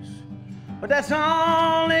rafters, but that's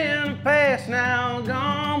only in the past now,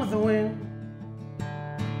 gone with the wind.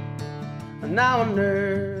 And now a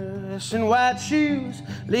nurse in white shoes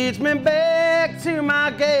leads me back to my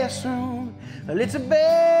guest room. Well, it's a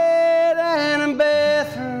bed and a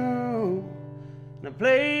bathroom and a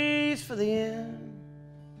place for the end.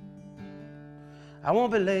 I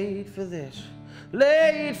won't be late for this,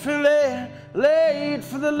 late for that, late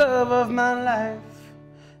for the love of my life.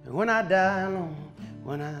 And when I die alone,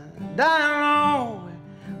 when I die alone,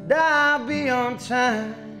 I'll be on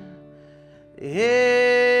time. Yeah.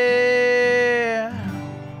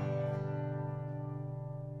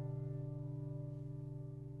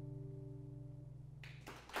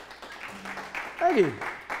 Thank you.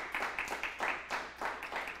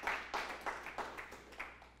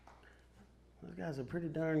 Those guys are pretty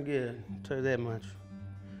darn good, I'll tell you that much.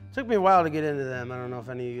 Took me a while to get into them. I don't know if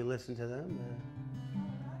any of you listen to them.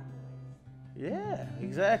 But yeah,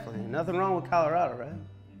 exactly. Nothing wrong with Colorado, right?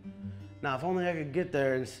 Now, if only I could get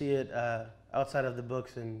there and see it outside of the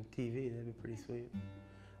books and TV, that'd be pretty sweet.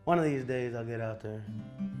 One of these days, I'll get out there.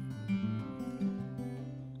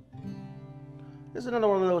 This is another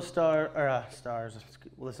one of those stars.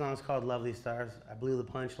 Well, the song's called Lovely Stars. I blew the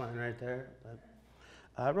punchline right there. But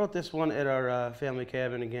I wrote this one at our family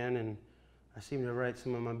cabin again, and I seem to write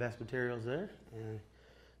some of my best materials there. And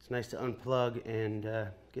it's nice to unplug and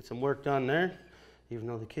get some work done there. Even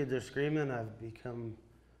though the kids are screaming, I've become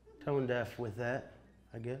tone deaf with that,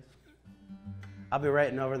 I guess. I'll be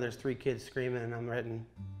writing over, there's 3 kids screaming, and I'm writing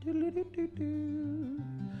doo-doo-doo-doo-doo.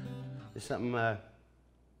 There's something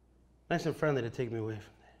nice and friendly to take me away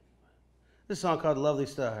from that. This is a song called Lovely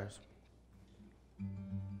Stars.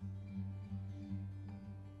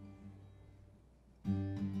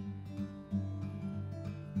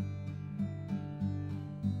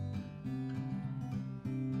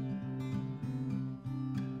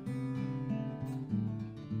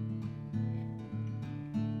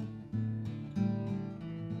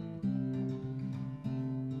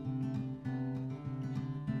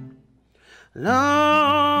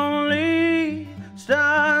 Lonely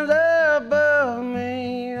stars above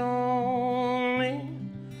me only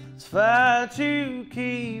fire to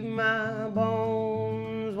keep my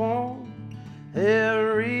bones warm. It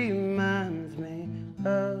reminds me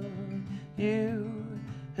of you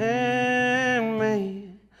and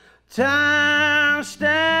me. Time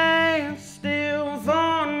stands still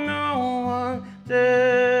for no one,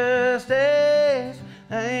 just as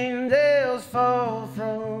angels fall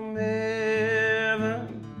from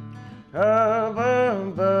heaven up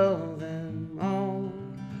above them.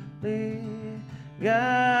 Only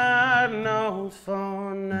God knows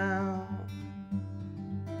for now.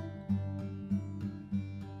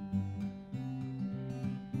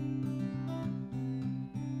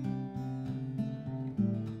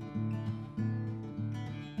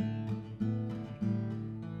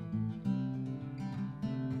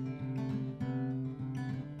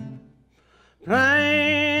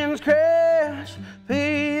 Planes crash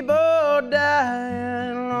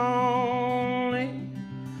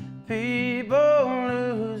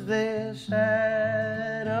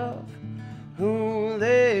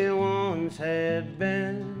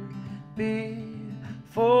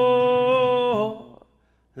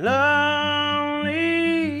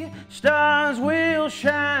stars will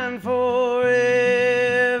shine for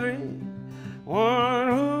everyone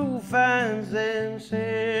who finds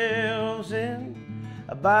themselves in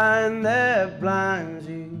a bind that blinds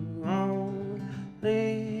you.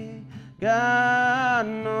 Only God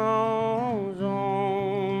knows,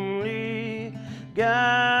 only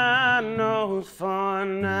God knows for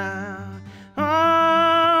now.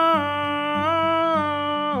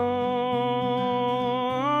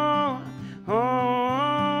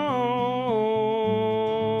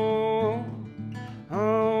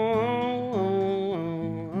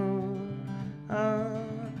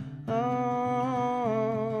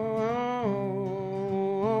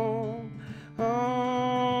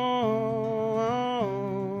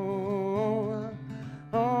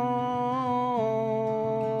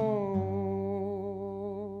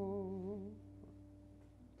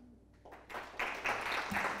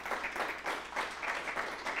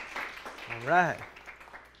 All right.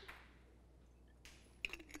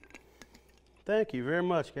 Thank you very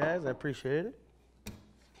much, guys. I appreciate it. I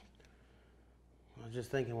was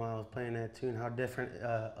just thinking while I was playing that tune how different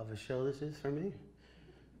of a show this is for me.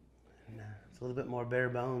 And it's a little bit more bare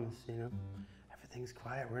bones, you know. Everything's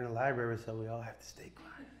quiet. We're in a library, so we all have to stay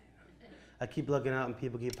quiet. You know? I keep looking out and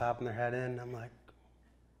people keep popping their head in. And I'm like,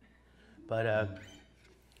 but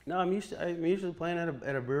no, I'm usually playing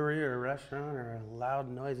at a brewery or a restaurant or a loud,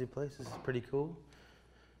 noisy place. This is pretty cool,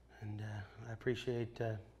 and I appreciate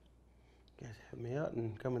you guys having me out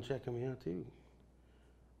and coming checking me out too.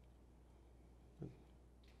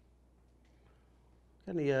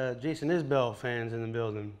 Got any Jason Isbell fans in the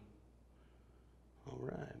building? All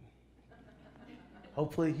right.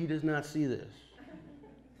 Hopefully he does not see this.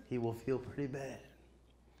 He will feel pretty bad.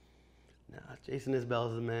 No, Jason Isbell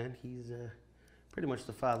is the man. He's pretty much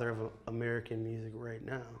the father of American music right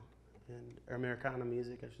now, or Americana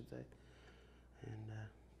music, I should say. And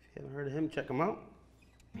if you haven't heard of him, check him out.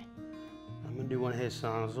 I'm gonna do one of his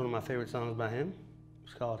songs. It's one of my favorite songs by him.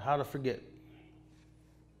 It's called "How to Forget."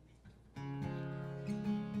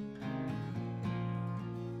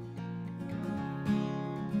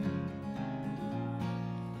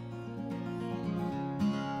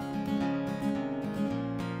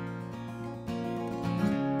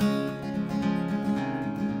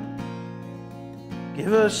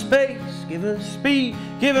 Give her space, give her speed,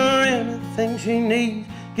 give her anything she needs,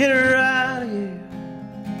 get her out of here.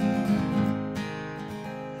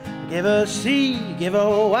 Give her seed, give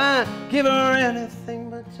her wine, give her anything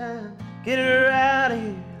but time, get her out of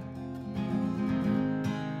here.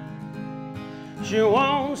 She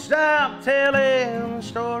won't stop telling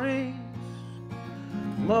stories,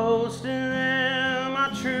 most of them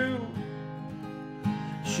are true.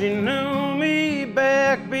 She knew me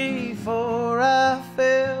back before I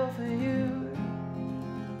fell for you.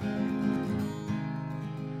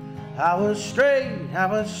 I was straight, I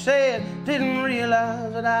was sad, didn't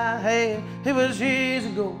realize what I had. It was years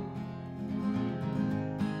ago.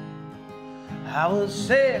 I was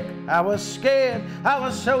sick, I was scared, I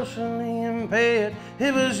was socially impaired.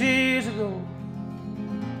 It was years ago.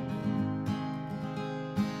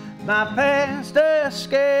 My past a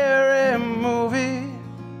scary movie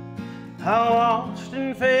I watched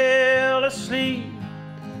and fell asleep.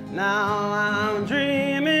 Now I'm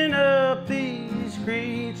dreaming up these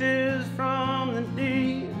creatures from the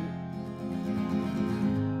deep.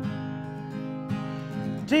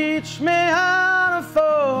 Teach me how to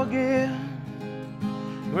forget,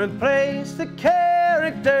 replace the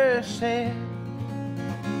character set.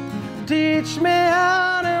 Teach me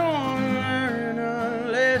how to learn a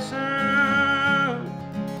lesson.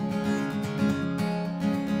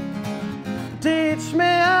 Teach me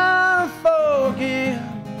how to forgive,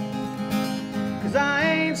 'cause I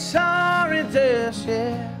ain't sorry just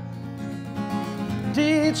yet.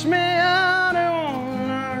 Teach me how to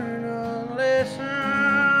learn a lesson.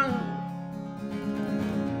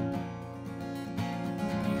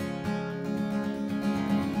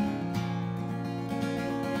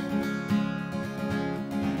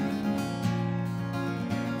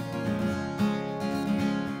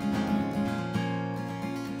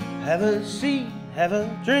 Have a seat, have a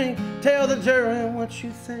drink, tell the jury what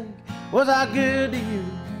you think. Was I good to you?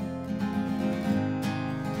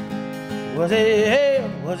 Was it hell?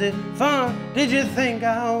 Was it fun? Did you think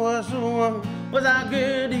I was the one? Was I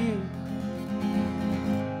good to you?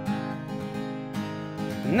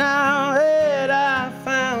 Now that I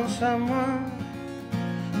found someone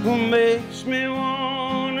who makes me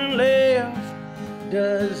wanna live,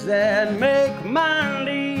 does that make my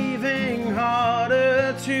leaving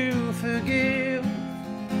harder to forgive?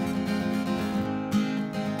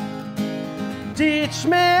 Teach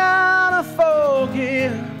me how to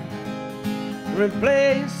forgive,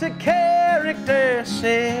 replace a character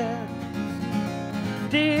said.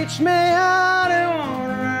 Teach me how to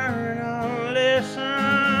learn to listen.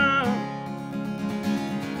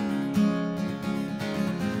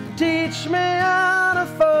 Teach me how to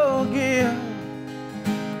forgive,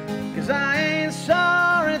 'cause I ain't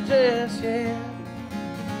sorry just yet.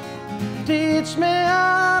 Teach me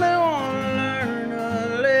how to learn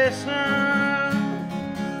to listen.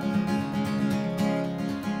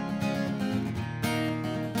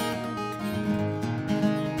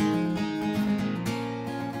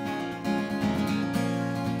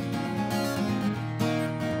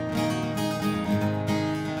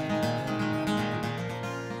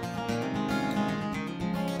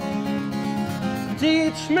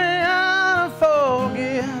 Teach me how to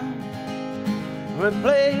forgive,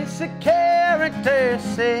 replace a character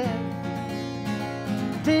said.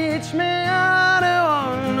 Teach me how to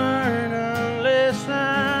learn to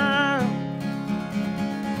listen.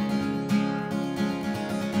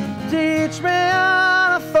 Teach me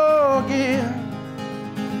how to forgive,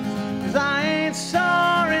 'cause I ain't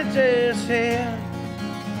sorry just yet.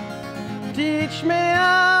 Teach me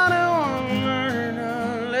how to learn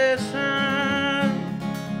to listen.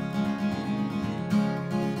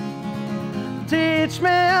 Teach me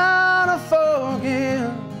how to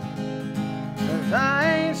forgive, 'cause I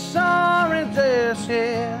ain't sorry just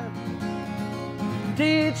yet.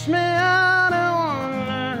 Teach me how to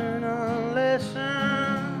learn to listen.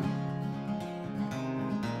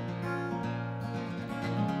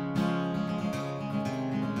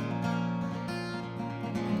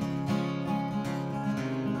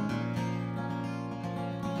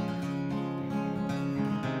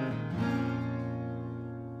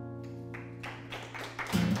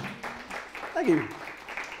 Thank you.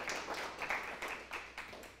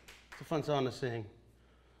 It's a fun song to sing.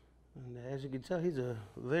 And as you can tell, he's a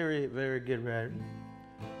very, very good writer.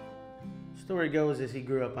 Story goes as he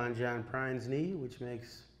grew up on John Prine's knee, which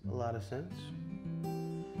makes a lot of sense.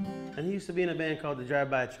 And he used to be in a band called the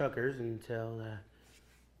Drive-By Truckers until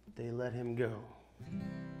they let him go.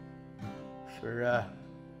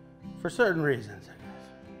 For certain reasons, I guess.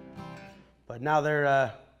 But now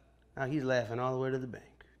now he's laughing all the way to the bank.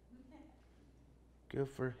 Good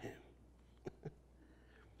for him.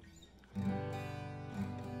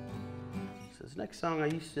 So this next song, I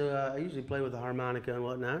usually play with the harmonica and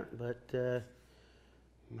whatnot, but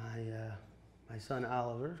my son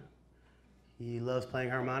Oliver, he loves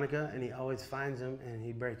playing harmonica, and he always finds them and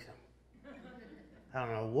he breaks them. I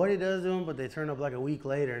don't know what he does to them, but they turn up like a week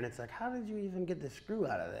later, and it's like, how did you even get the screw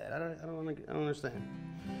out of that? I don't understand.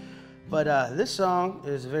 But this song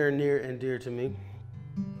is very near and dear to me.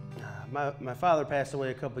 My father passed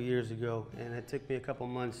away a couple years ago, and it took me a couple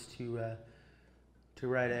months to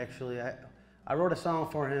write. Actually, I wrote a song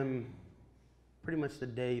for him pretty much the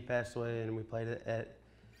day he passed away, and we played it at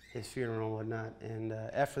his funeral and whatnot. And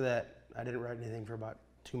after that, I didn't write anything for about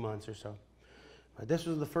 2 months or so. But this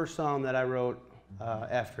was the first song that I wrote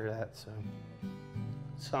after that. So,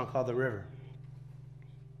 it's a song called "The River."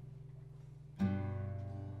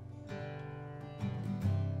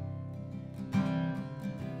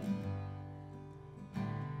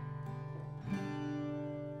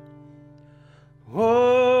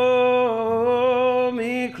 Hold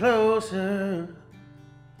me closer,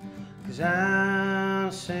 'cause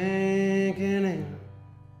I'm sinking in.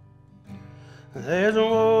 There's a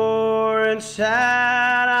war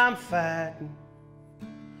inside I'm fighting,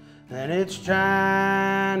 and it's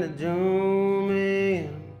trying to do me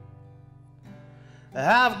in.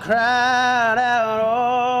 I've cried out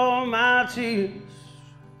all my tears,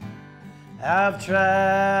 I've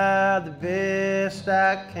tried the best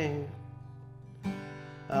I can.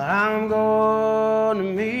 I'm going to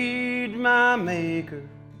meet my maker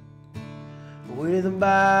with a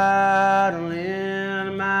bottle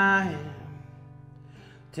in my hand.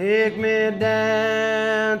 Take me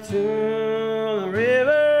down to the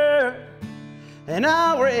river, and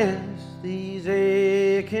I'll rest these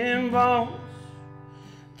aching bones.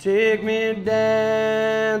 Take me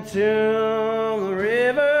down to the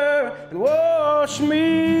river and wash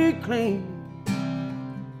me clean.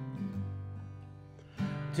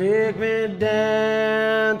 Take me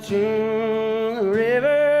down to the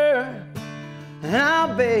river, and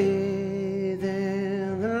I'll bathe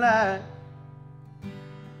in the light.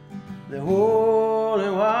 The holy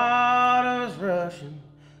water's rushing,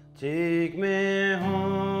 take me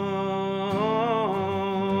home.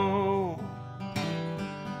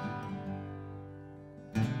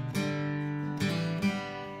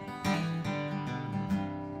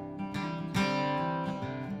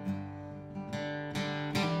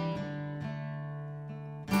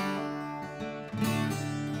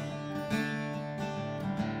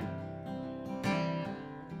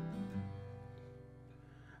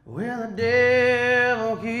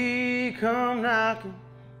 knocking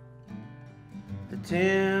to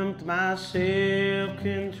tempt my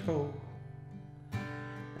self-control.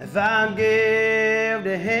 If I gave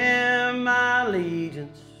to him my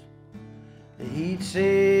allegiance, he'd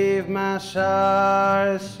save my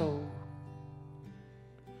sorry soul.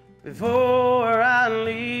 Before I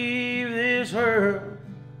leave this world,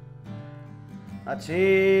 I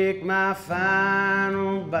take my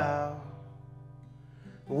final bow.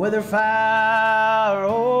 Whether fire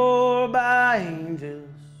or by angels,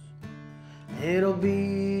 it'll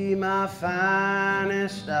be my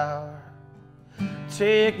finest hour.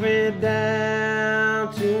 Take me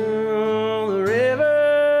down to the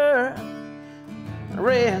river,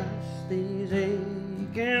 rest these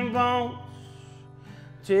aching bones.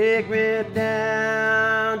 Take me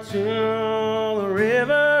down to the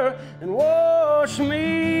river and wash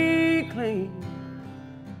me clean.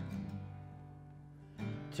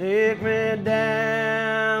 Take me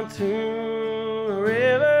down to the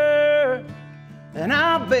river and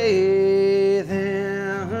I'll bathe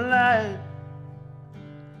in the light.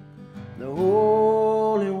 The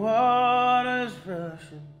holy water's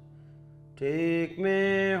rushing. Take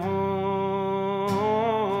me home.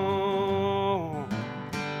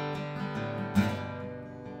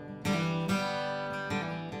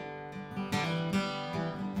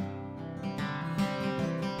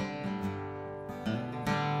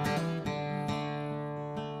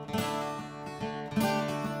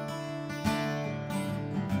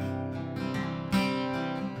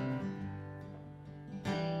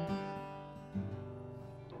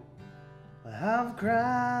 I've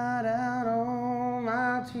cried out all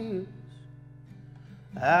my tears.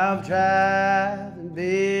 I've tried the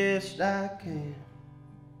best I can.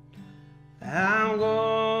 I'm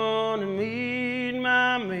gonna meet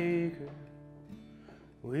my maker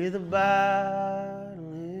with a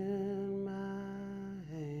bottle in my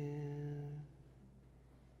hand.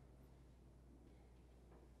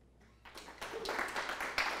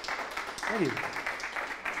 Thank you.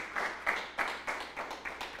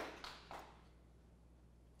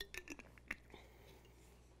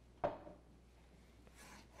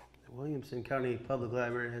 Williamson County Public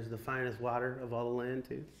Library has the finest water of all the land,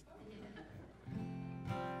 too.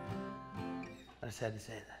 I just had to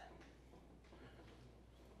say that.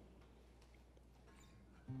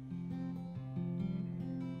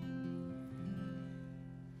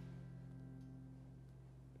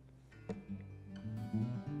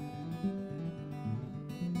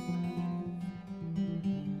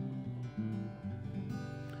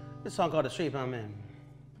 This song called The Shape I'm In.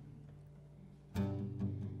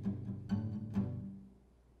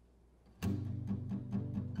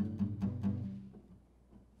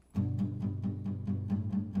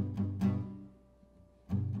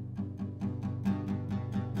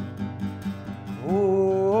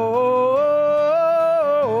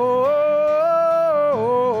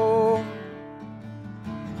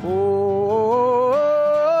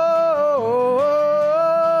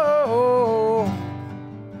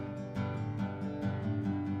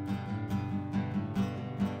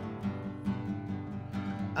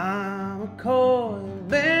 I'm a coil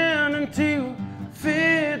bending to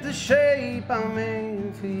fit the shape I'm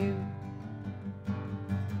in for you.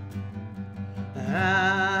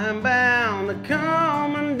 I'm bound to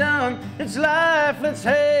come undone. It's life, let's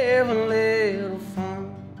have a little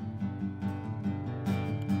fun.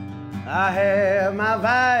 I have my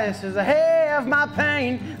vices, I have my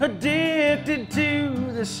pain, addicted to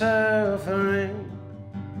the suffering.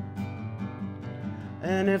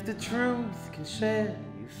 And if the truth can set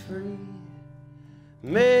you free,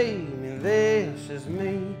 maybe this is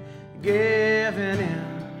me giving in.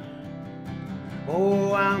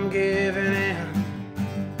 Oh, I'm giving in.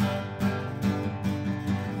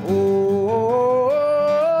 Oh, oh,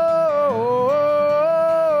 oh,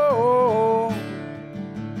 oh,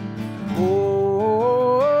 oh,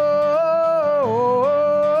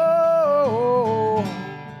 oh.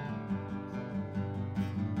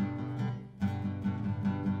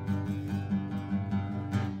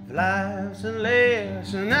 Life's a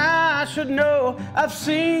lesson I should know. I've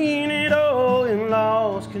seen it all and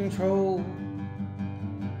lost control.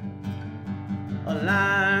 A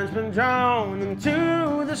line's been drawn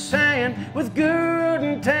into the sand with good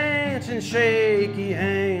intention, shaky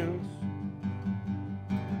hands.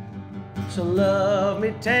 So love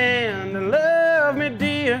me tender, love me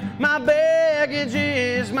dear. My baggage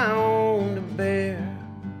is my own to bear.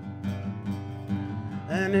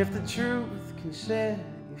 And if the truth can set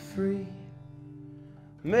you free,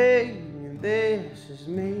 maybe this is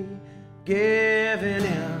me giving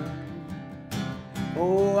in.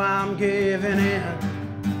 Oh, I'm giving in.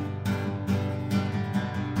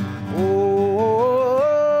 Oh,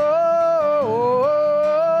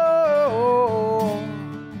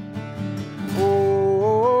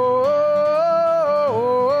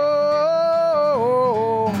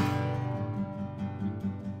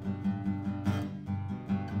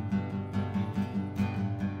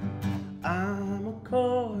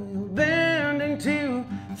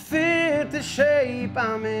 ain't the shape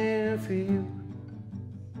I'm in for you.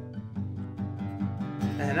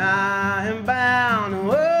 And I am bound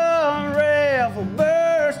to unravel,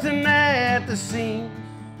 bursting at the seams.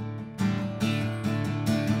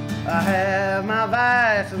 I have my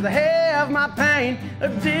vices, I have my pain,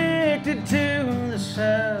 addicted to the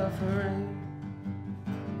suffering.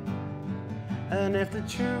 And if the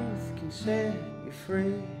truth can set you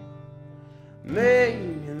free,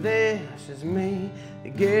 maybe this is me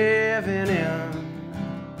giving in.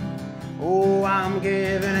 Oh, I'm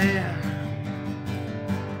giving in.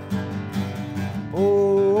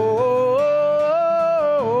 Oh,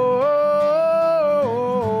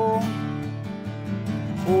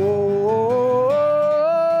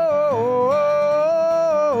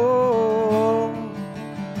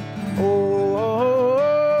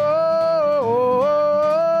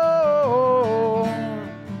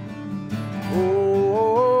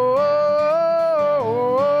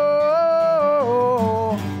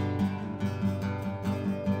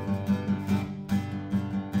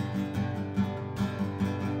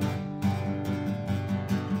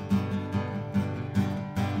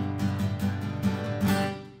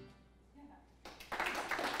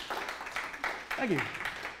 thank you.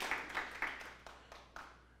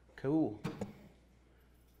 Cool.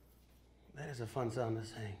 That is a fun song to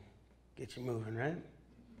sing. Get you moving, right?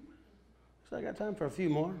 So I got time for a few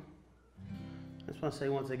more. I just want to say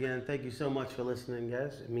once again, thank you so much for listening,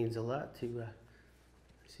 guys. It means a lot to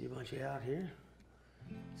see a bunch of you out here.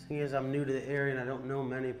 Seeing as I'm new to the area and I don't know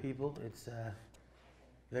many people, it's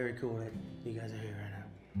very cool that you guys are here right now.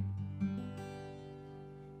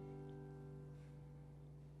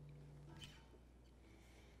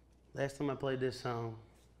 Last time I played this song,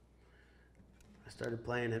 I started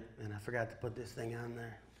playing it and I forgot to put this thing on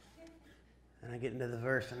there. And I get into the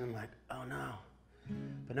verse and I'm like, oh no.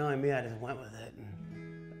 But knowing me, I just went with it. And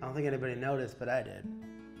I don't think anybody noticed, but I did.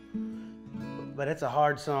 But it's a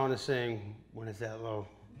hard song to sing when it's that low.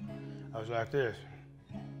 I was like this.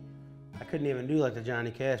 I couldn't even do like the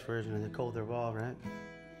Johnny Cash version of the Cold Revolve, right?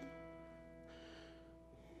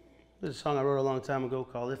 There's a song I wrote a long time ago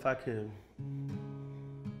called If I Could.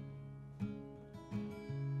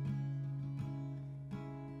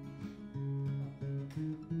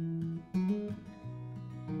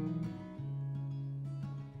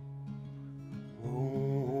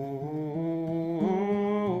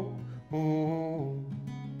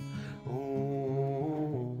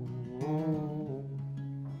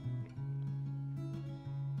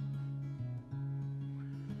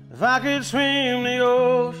 If I could swim the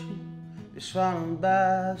ocean, be swallowed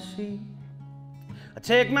by the sea, I'd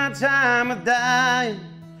take my time with dying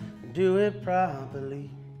and do it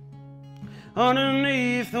properly.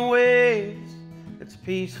 Underneath the waves, it's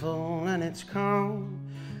peaceful and it's calm,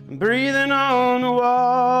 and breathing on the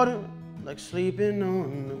water like sleeping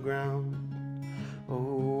on the ground. Oh,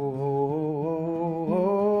 oh,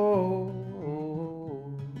 oh, oh,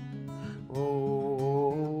 oh, oh.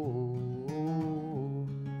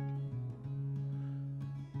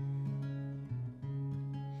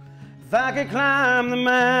 If I could climb the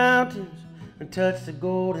mountains and touch the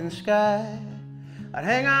golden sky, I'd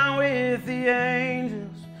hang out with the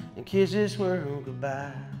angels and kiss this world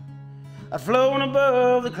goodbye. I'd float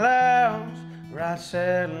above the clouds, ride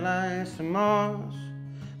satellites to Mars,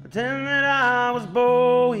 pretend that I was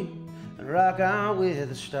Bowie and rock out with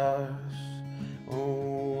the stars. Oh,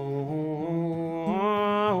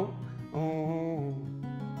 oh, oh,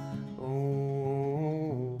 oh,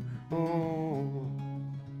 oh, oh.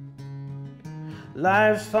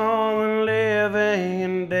 Life's falling living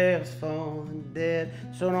and death's falling dead,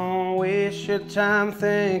 so don't waste your time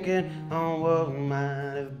thinking on what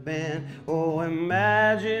might have been. Oh,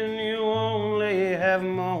 imagine you only have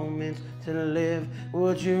moments to live.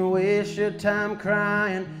 Would you waste your time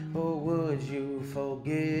crying, or would you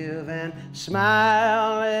forgive and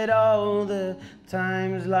smile at all the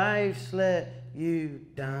times life's let you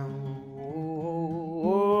down? Oh,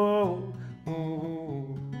 oh,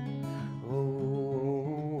 oh, oh.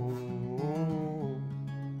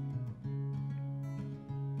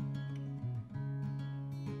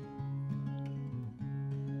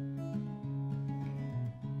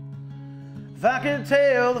 If I could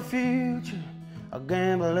tell the future, I'd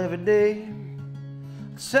gamble every day,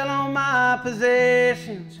 I'd sell all my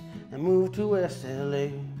possessions and move to West LA.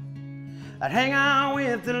 I'd hang out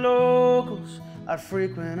with the locals, I'd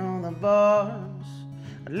frequent all the bars,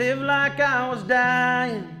 I'd live like I was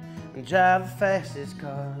dying and drive the fastest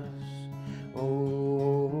cars. Oh,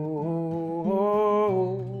 oh, oh,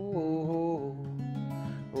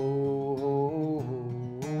 oh, oh, oh.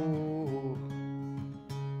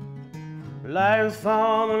 Life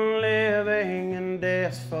for the living and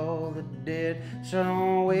death for the dead. So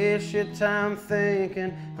don't waste your time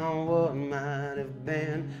thinking on what might have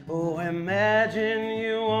been. Oh, imagine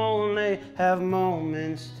you only have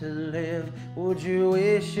moments to live. Would you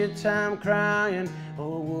waste your time crying,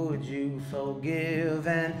 or would you forgive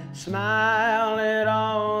and smile at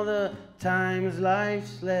all the times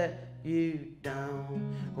life's let you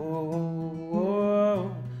down? Oh,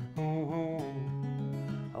 oh, oh, oh, oh.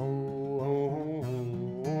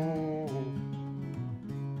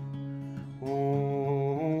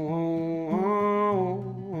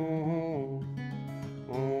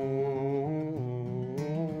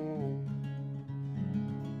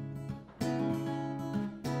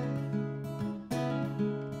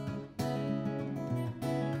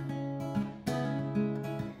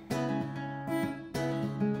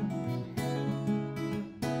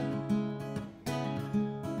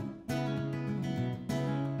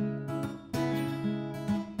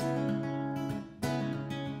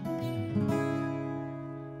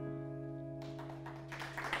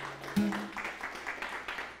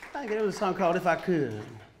 I think it was a song called If I Could.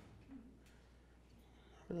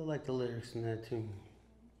 I really like the lyrics in that tune.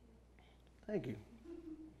 Thank you.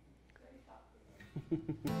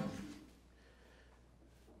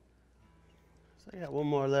 So I got one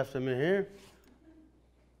more left in me here.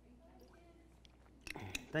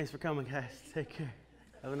 Thanks for coming, guys. Take care.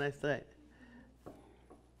 Have a nice night.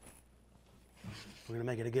 We're gonna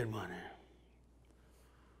make it a good one here.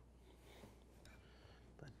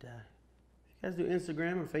 But if you guys do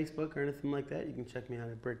Instagram or Facebook or anything like that, you can check me out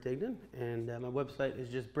at Britt Dignan. And my website is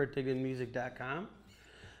just brittdignanmusic.com.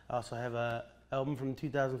 I also have an album from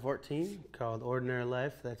 2014 called Ordinary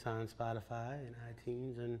Life. That's on Spotify and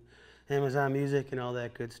iTunes and Amazon Music and all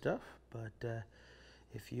that good stuff. But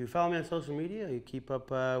if you follow me on social media, you keep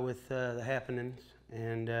up with the happenings.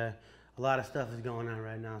 And a lot of stuff is going on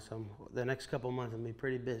right now. So the next couple of months will be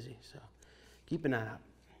pretty busy. So keep an eye out.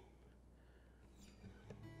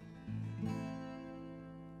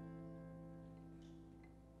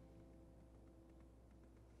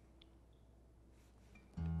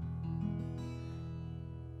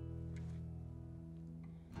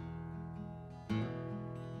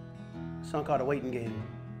 A song called A Waiting Game.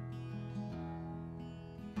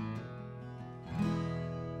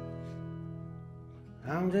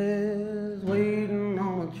 I'm just waiting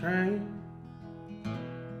on a train.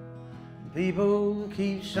 People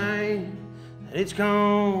keep saying that it's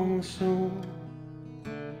coming soon.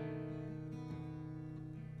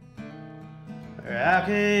 I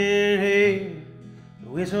can hear the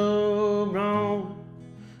whistle blowing.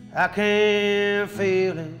 I can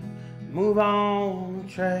feel it move on the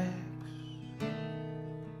tracks.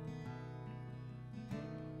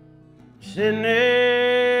 Sitting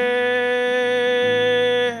there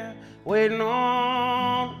waiting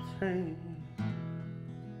on the train.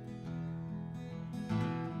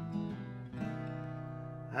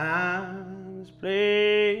 I'm just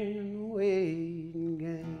playing the waiting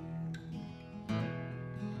game.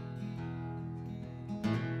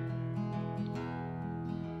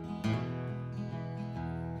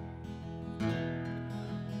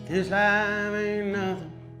 This life ain't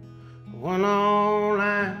nothing but one long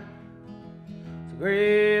line.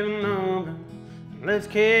 Grave a number, let's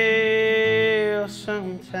kill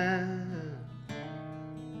some time.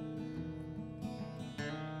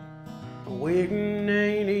 Waiting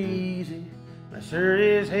ain't easy, but sure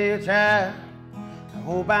as hell try. I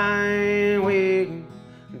hope I ain't waiting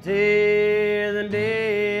until the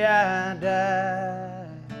day I die.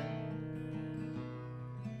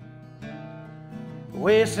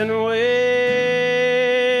 Wasting away,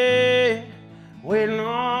 waiting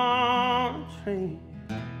on a train.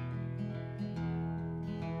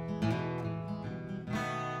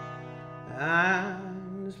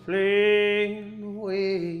 I'm just playing the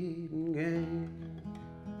waiting game.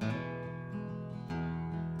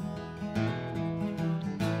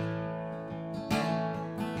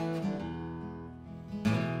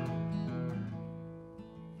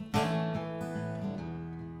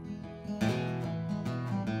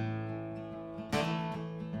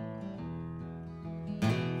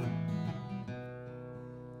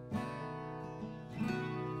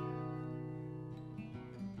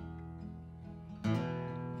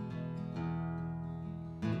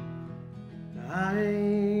 I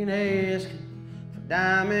ain't asking for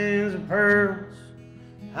diamonds or pearls.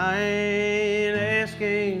 I ain't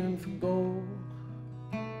asking for gold.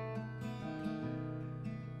 I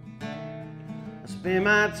spend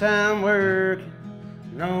my time working,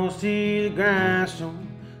 nose to the grindstone,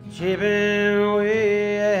 chipping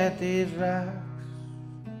away at these rocks.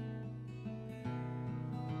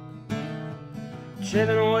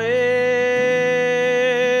 chipping away,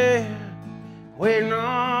 waiting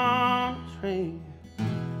on the train.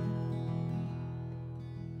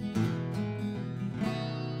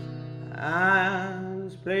 I'm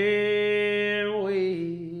just playing a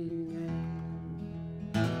waiting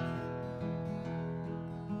game,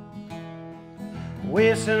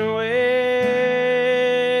 wasting away,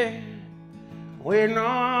 waiting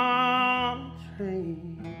on the train.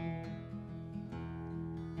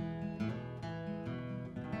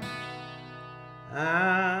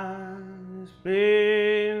 I'm just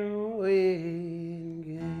playing a waiting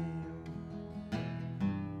game.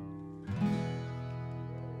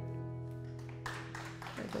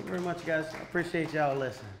 Hey, thank you very much, guys. I appreciate y'all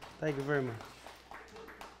listening. Thank you very much.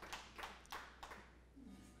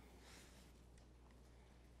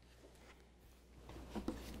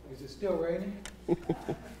 Is it still raining? Four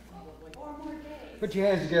more days. Put your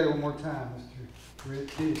hands together one more time, Mr. Britt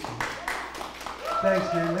Dignan.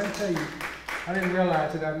 Thanks, man. Let me tell you, I didn't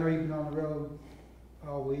realize it. I know you've been on the road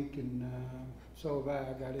all week, and so have I.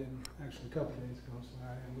 I got in actually a couple days ago, so I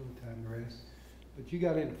had a little time to rest. But you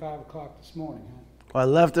got in at 5 o'clock this morning, huh? Well, I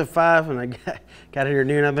left at 5 and I got here at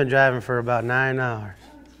noon. I've been driving for about 9 hours.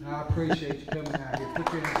 I appreciate you coming out here.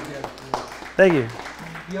 Put your hands together for us. Thank you.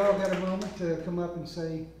 Y'all got a moment to come up and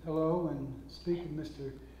say hello and speak with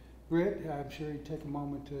Mr. Britt. I'm sure you'd take a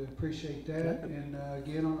moment to appreciate that. And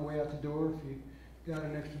again, on the way out the door, if you got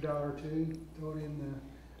an extra $1 or two, throw it in the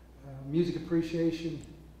music appreciation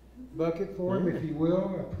bucket for him, if you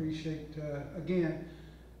will. I appreciate, again,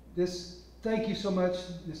 this. Thank you so much,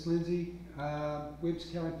 Miss Lindsay,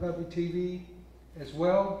 Williamson County Public TV as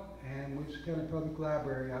well, and Williamson County Public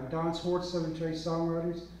Library. I'm Don Swartz, Southern Trace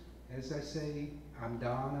Songwriters. As I say, I'm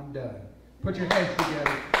Don, I'm done. Put your heads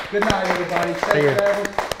together. Good night, everybody. Safe travels.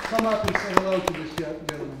 Come up and say hello to this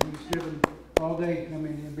gentleman who's driven all day to come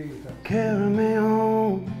in here and be with us. Carry me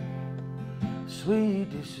home, sweet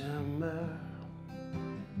December.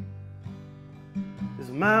 These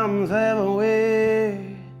mountains have a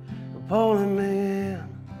way of pulling me in.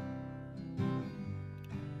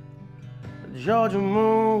 The Georgia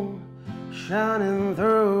moon shining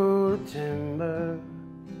through the timber.